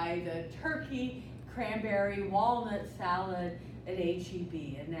buy the turkey, cranberry, walnut salad at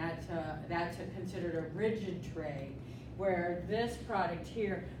H-E-B, and that's considered a rigid tray, where this product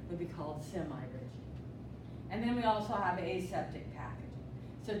here would be called semi-rigid. And then we also have aseptic packaging.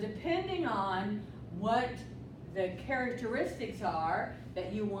 So depending on what the characteristics are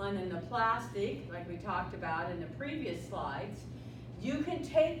that you want in the plastic, like we talked about in the previous slides, you can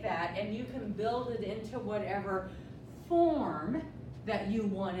take that and you can build it into whatever form that you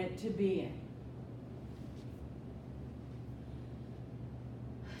want it to be in.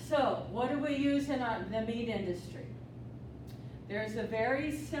 So, what do we use in the meat industry? There's a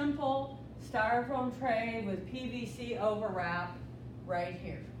very simple styrofoam tray with PVC overwrap right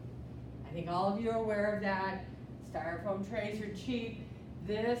here. I think all of you are aware of that. Styrofoam trays are cheap.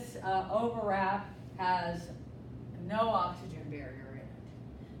 This overwrap has no oxygen barrier in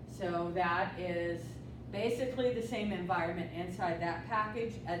it. So that is basically the same environment inside that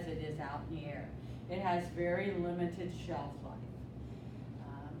package as it is out in the air. it has very limited shelf life.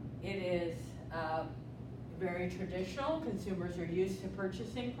 It is very traditional. Consumers are used to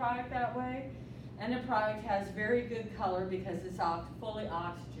purchasing product that way. And the product has very good color because it's fully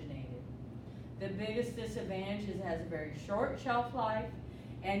oxygenated. The biggest disadvantage is it has a very short shelf life,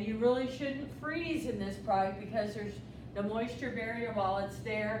 and you really shouldn't freeze in this product because there's the moisture barrier. While it's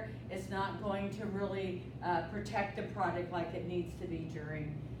there, it's not going to really protect the product like it needs to be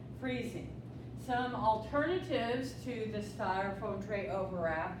during freezing. Some alternatives to the styrofoam tray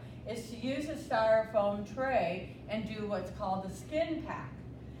overwrap is to use a styrofoam tray and do what's called the skin pack.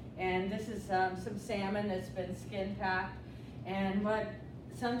 And this is some salmon that's been skin packed. And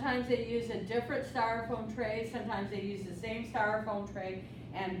sometimes they use a different styrofoam tray, sometimes they use the same styrofoam tray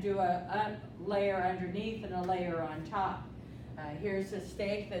and do a layer underneath and a layer on top. Here's a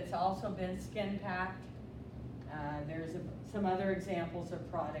steak that's also been skin packed. There's some other examples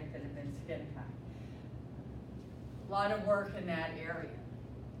of product that have been skin packed. A lot of work in that area.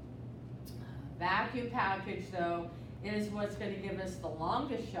 Vacuum package, though, is what's going to give us the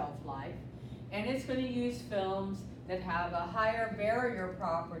longest shelf life, and it's going to use films that have a higher barrier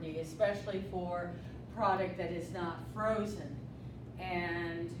property, especially for product that is not frozen.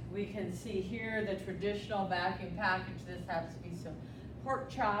 And we can see here the traditional vacuum package. This has to be some pork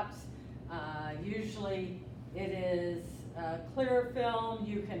chops. Usually it is clear film.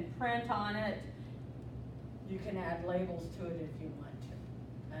 You can print on it. You can add labels to it if you want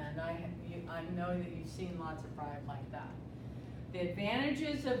to. And I know that you've seen lots of product like that. The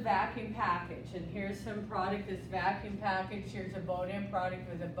advantages of vacuum package, and here's some product that's vacuum packaged. Here's a bone-in product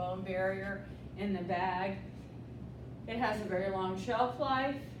with a bone barrier in the bag. It has a very long shelf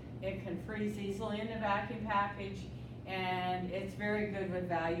life. It can freeze easily in the vacuum package, and it's very good with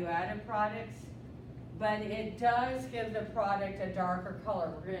value-added products. But it does give the product a darker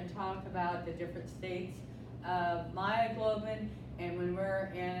color. We're going to talk about the different states of myoglobin, and when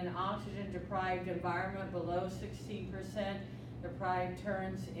we're in an oxygen-deprived environment below 16%, the product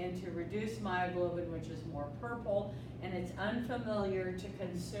turns into reduced myoglobin, which is more purple, and it's unfamiliar to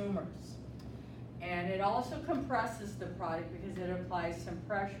consumers. And it also compresses the product because it applies some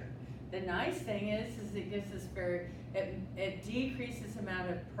pressure. The nice thing is it gives us it decreases the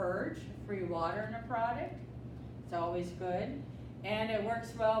amount of purge, free water in a product. It's always good. And it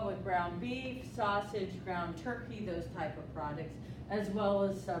works well with ground beef, sausage, ground turkey, those type of products, as well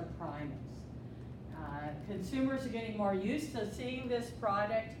as subprimals. Consumers are getting more used to seeing this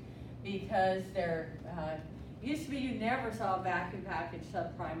product because used to be you never saw vacuum packaged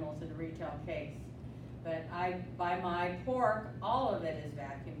subprimals in a retail case. But I buy my pork, all of it is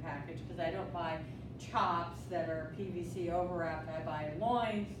vacuum packaged because I don't buy chops that are PVC overwrapped. I buy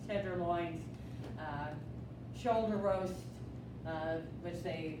loins, tenderloins, shoulder roast, which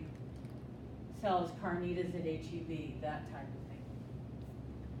they sell as carnitas at HEB, that type of thing.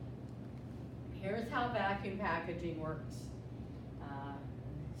 Here's how vacuum packaging works.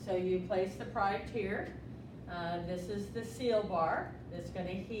 So you place the product here. This is the seal bar that's going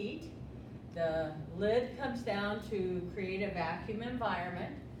to heat. The lid comes down to create a vacuum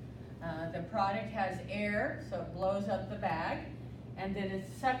environment. The product has air, so it blows up the bag, and then it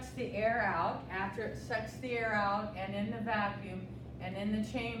sucks the air out. After it sucks the air out and in the vacuum and in the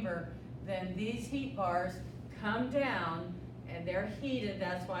chamber, then these heat bars come down and they're heated,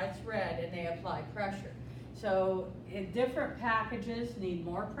 that's why it's red, and they apply pressure. So different packages need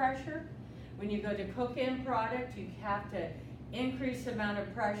more pressure. When you go to cook in product, you have to increase the amount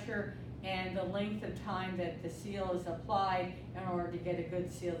of pressure and the length of time that the seal is applied in order to get a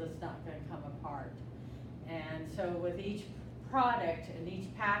good seal that's not going to come apart. And so with each product and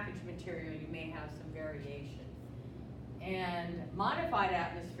each package material, you may have some variation. And modified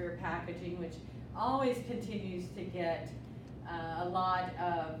atmosphere packaging, which always continues to get a lot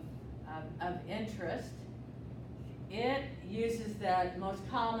of interest, it uses that, most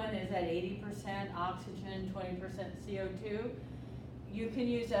common is at 80% oxygen, 20% CO2. You can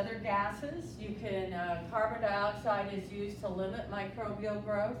use other gases. You can, carbon dioxide is used to limit microbial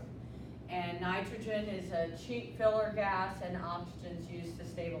growth, and nitrogen is a cheap filler gas, and oxygen is used to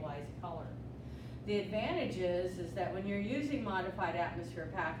stabilize color. The advantage is that when you're using modified atmosphere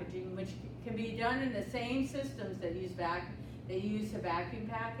packaging, which can be done in the same systems that use a vacuum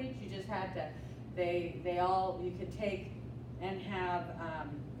package, you just have to, you could take and have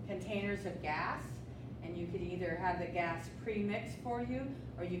containers of gas, and you could either have the gas pre-mixed for you,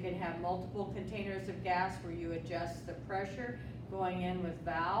 or you can have multiple containers of gas where you adjust the pressure going in with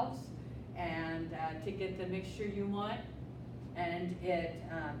valves and to get the mixture you want. And it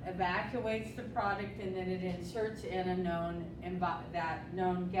evacuates the product, and then it inserts in that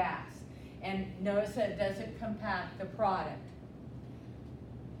known gas. And notice that it doesn't compact the product.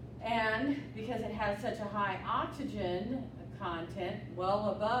 And because it has such a high oxygen content, well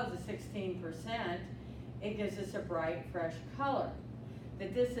above the 16%, it gives us a bright, fresh color. The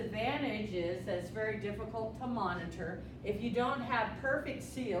disadvantage is that it's very difficult to monitor. If you don't have perfect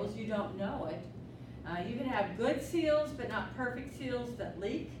seals, you don't know it. You can have good seals, but not perfect seals that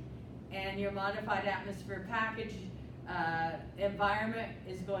leak, and your modified atmosphere package environment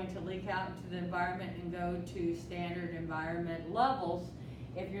is going to leak out into the environment and go to standard environment levels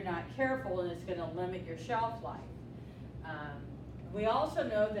if you're not careful, and it's going to limit your shelf life. We also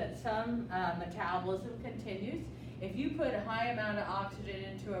know that some metabolism continues. If you put a high amount of oxygen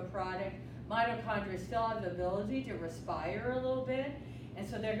into a product, mitochondria still have the ability to respire a little bit, and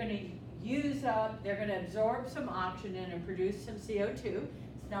so they're going to they're going to absorb some oxygen and produce some CO2.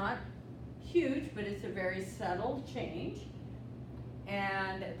 It's not huge, but it's a very subtle change,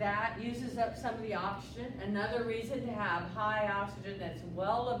 and that uses up some of the oxygen. Another reason to have high oxygen that's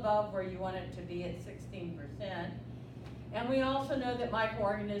well above where you want it to be at 16%. And we also know that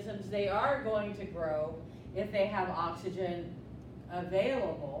microorganisms, they are going to grow if they have oxygen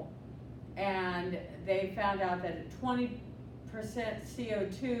available, and they found out that at 20%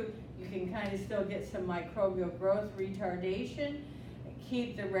 CO2, you can kind of still get some microbial growth retardation,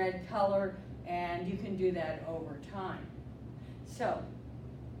 keep the red color, and you can do that over time. So,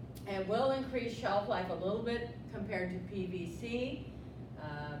 it will increase shelf life a little bit compared to PVC,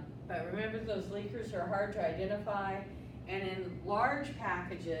 but remember those leakers are hard to identify, and in large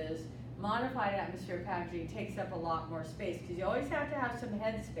packages, modified atmosphere packaging takes up a lot more space because you always have to have some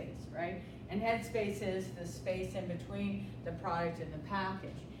head space, right? And head space is the space in between the product and the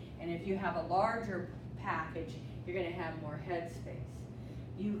package. And if you have a larger package, you're going to have more head space.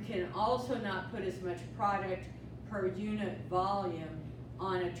 You can also not put as much product per unit volume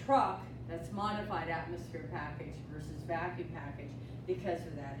on a truck that's modified atmosphere package versus vacuum package because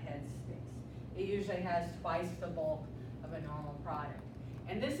of that head space. It usually has twice the bulk of a normal product.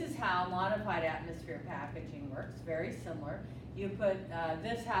 And this is how modified atmosphere packaging works, very similar. You put,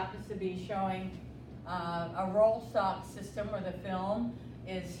 this happens to be showing a roll stock system where the film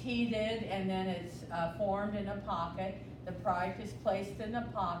is heated and then it's formed in a pocket. The product is placed in the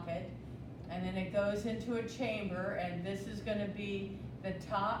pocket and then it goes into a chamber, and this is going to be the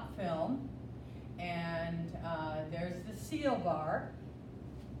top film, and there's the seal bar.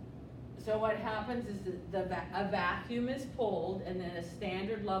 So what happens is that a vacuum is pulled and then a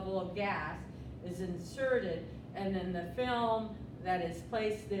standard level of gas is inserted, and then the film that is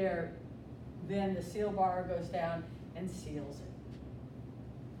placed there, then the seal bar goes down and seals it.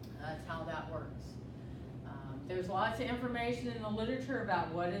 That's how that works. There's lots of information in the literature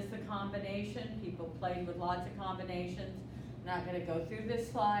about what is the combination. People played with lots of combinations. I'm not going to go through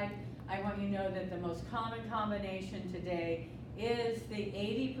this slide. I want you to know that the most common combination today is the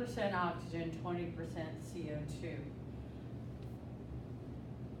 80% oxygen, 20% CO2.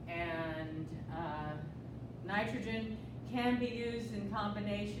 And nitrogen can be used in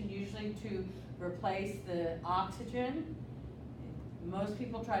combination usually to replace the oxygen. Most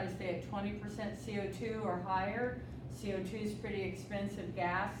people try to stay at 20% CO2 or higher. CO2 is pretty expensive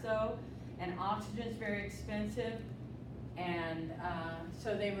gas though, and oxygen is very expensive. And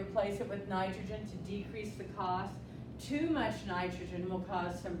so they replace it with nitrogen to decrease the cost. Too much nitrogen will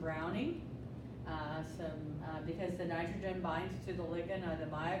cause some browning, because the nitrogen binds to the ligand of the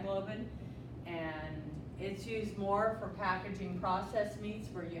myoglobin, and it's used more for packaging processed meats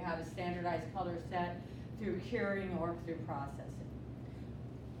where you have a standardized color set through curing or through processing.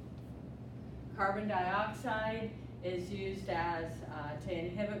 Carbon dioxide is used as to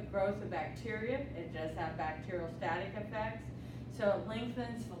inhibit growth of bacteria. It does have bacterial static effects, so it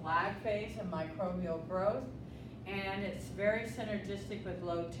lengthens the lag phase of microbial growth, and it's very synergistic with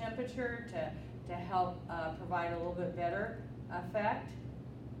low temperature to help provide a little bit better effect.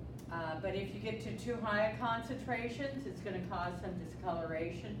 But if you get to too high concentrations, it's going to cause some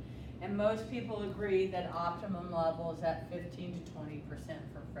discoloration, and most people agree that optimum level is at 15 to 20%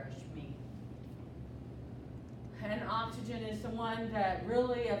 for fresh meat. And oxygen is the one that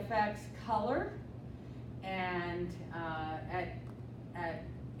really affects color, and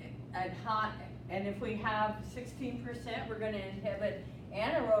at hot, and if we have 16%, we're going to inhibit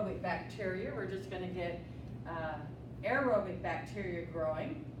anaerobic bacteria. We're just going to get aerobic bacteria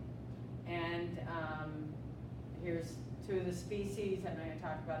growing. And here's two of the species. I'm not going to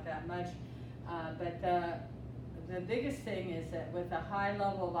talk about that much, but the biggest thing is that with a high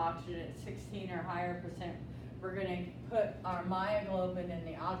level of oxygen at 16 or higher percent, we're going to put our myoglobin in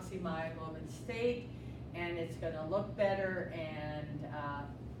the oxymyoglobin state, and it's going to look better, and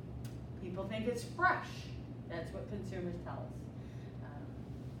people think it's fresh. That's what consumers tell us.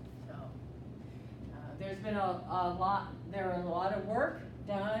 There's been a lot of work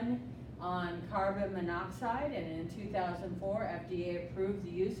done on carbon monoxide, and in 2004, FDA approved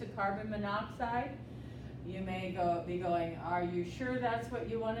the use of carbon monoxide. You may be going, are you sure that's what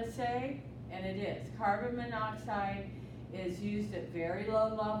you want to say? And it is. Carbon monoxide is used at very low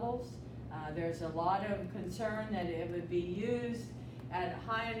levels. There's a lot of concern that it would be used at a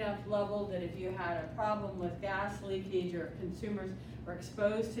high enough level that if you had a problem with gas leakage or consumers were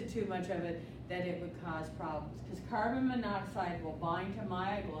exposed to too much of it, that it would cause problems. Because carbon monoxide will bind to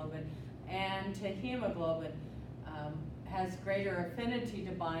myoglobin and to hemoglobin, has greater affinity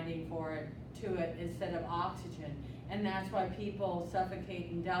to binding to it instead of oxygen. And that's why people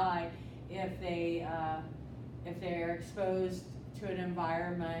suffocate and die if they're exposed to an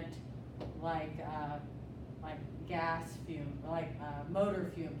environment like gas fume, like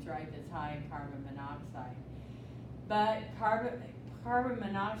motor fumes, right? That's high in carbon monoxide. But carbon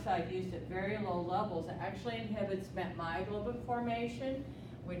monoxide used at very low levels actually inhibits myoglobin formation,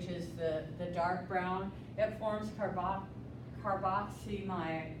 which is the dark brown. It forms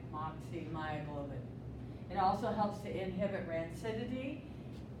carboxymyoglobin. It also helps to inhibit rancidity,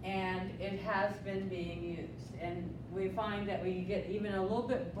 and it has been being used. And we find that we get even a little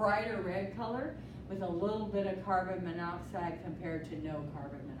bit brighter red color with a little bit of carbon monoxide compared to no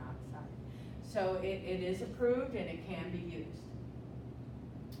carbon monoxide. So it is approved and it can be used.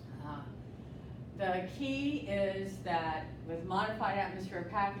 The key is that with modified atmosphere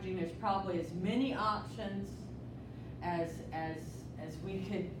packaging, there's probably as many options as we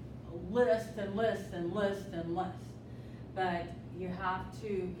could list and list and list and list. But you have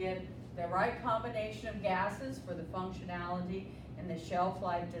to get the right combination of gases for the functionality and the shelf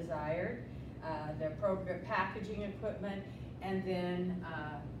life desired, the appropriate packaging equipment, and then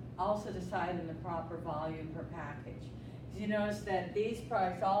also decide on the proper volume per package. You notice that these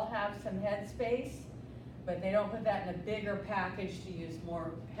products all have some head space, but they don't put that in a bigger package to use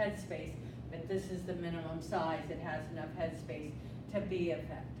more head space. But this is the minimum size. It has enough head space to be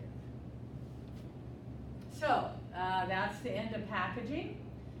effective. So that's the end of packaging.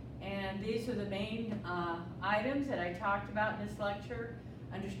 And these are the main items that I talked about in this lecture.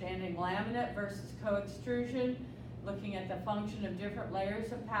 Understanding laminate versus co-extrusion, looking at the function of different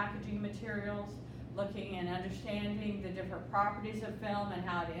layers of packaging materials, looking and understanding the different properties of film and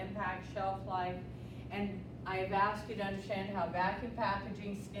how to impact shelf life. And I've asked you to understand how vacuum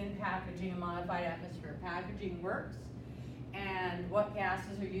packaging, skin packaging, and modified atmosphere packaging works, and what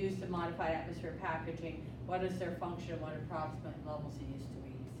gases are used in modified atmosphere packaging, what is their function, what approximate levels are used to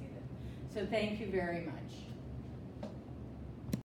be. You see that. So thank you very much.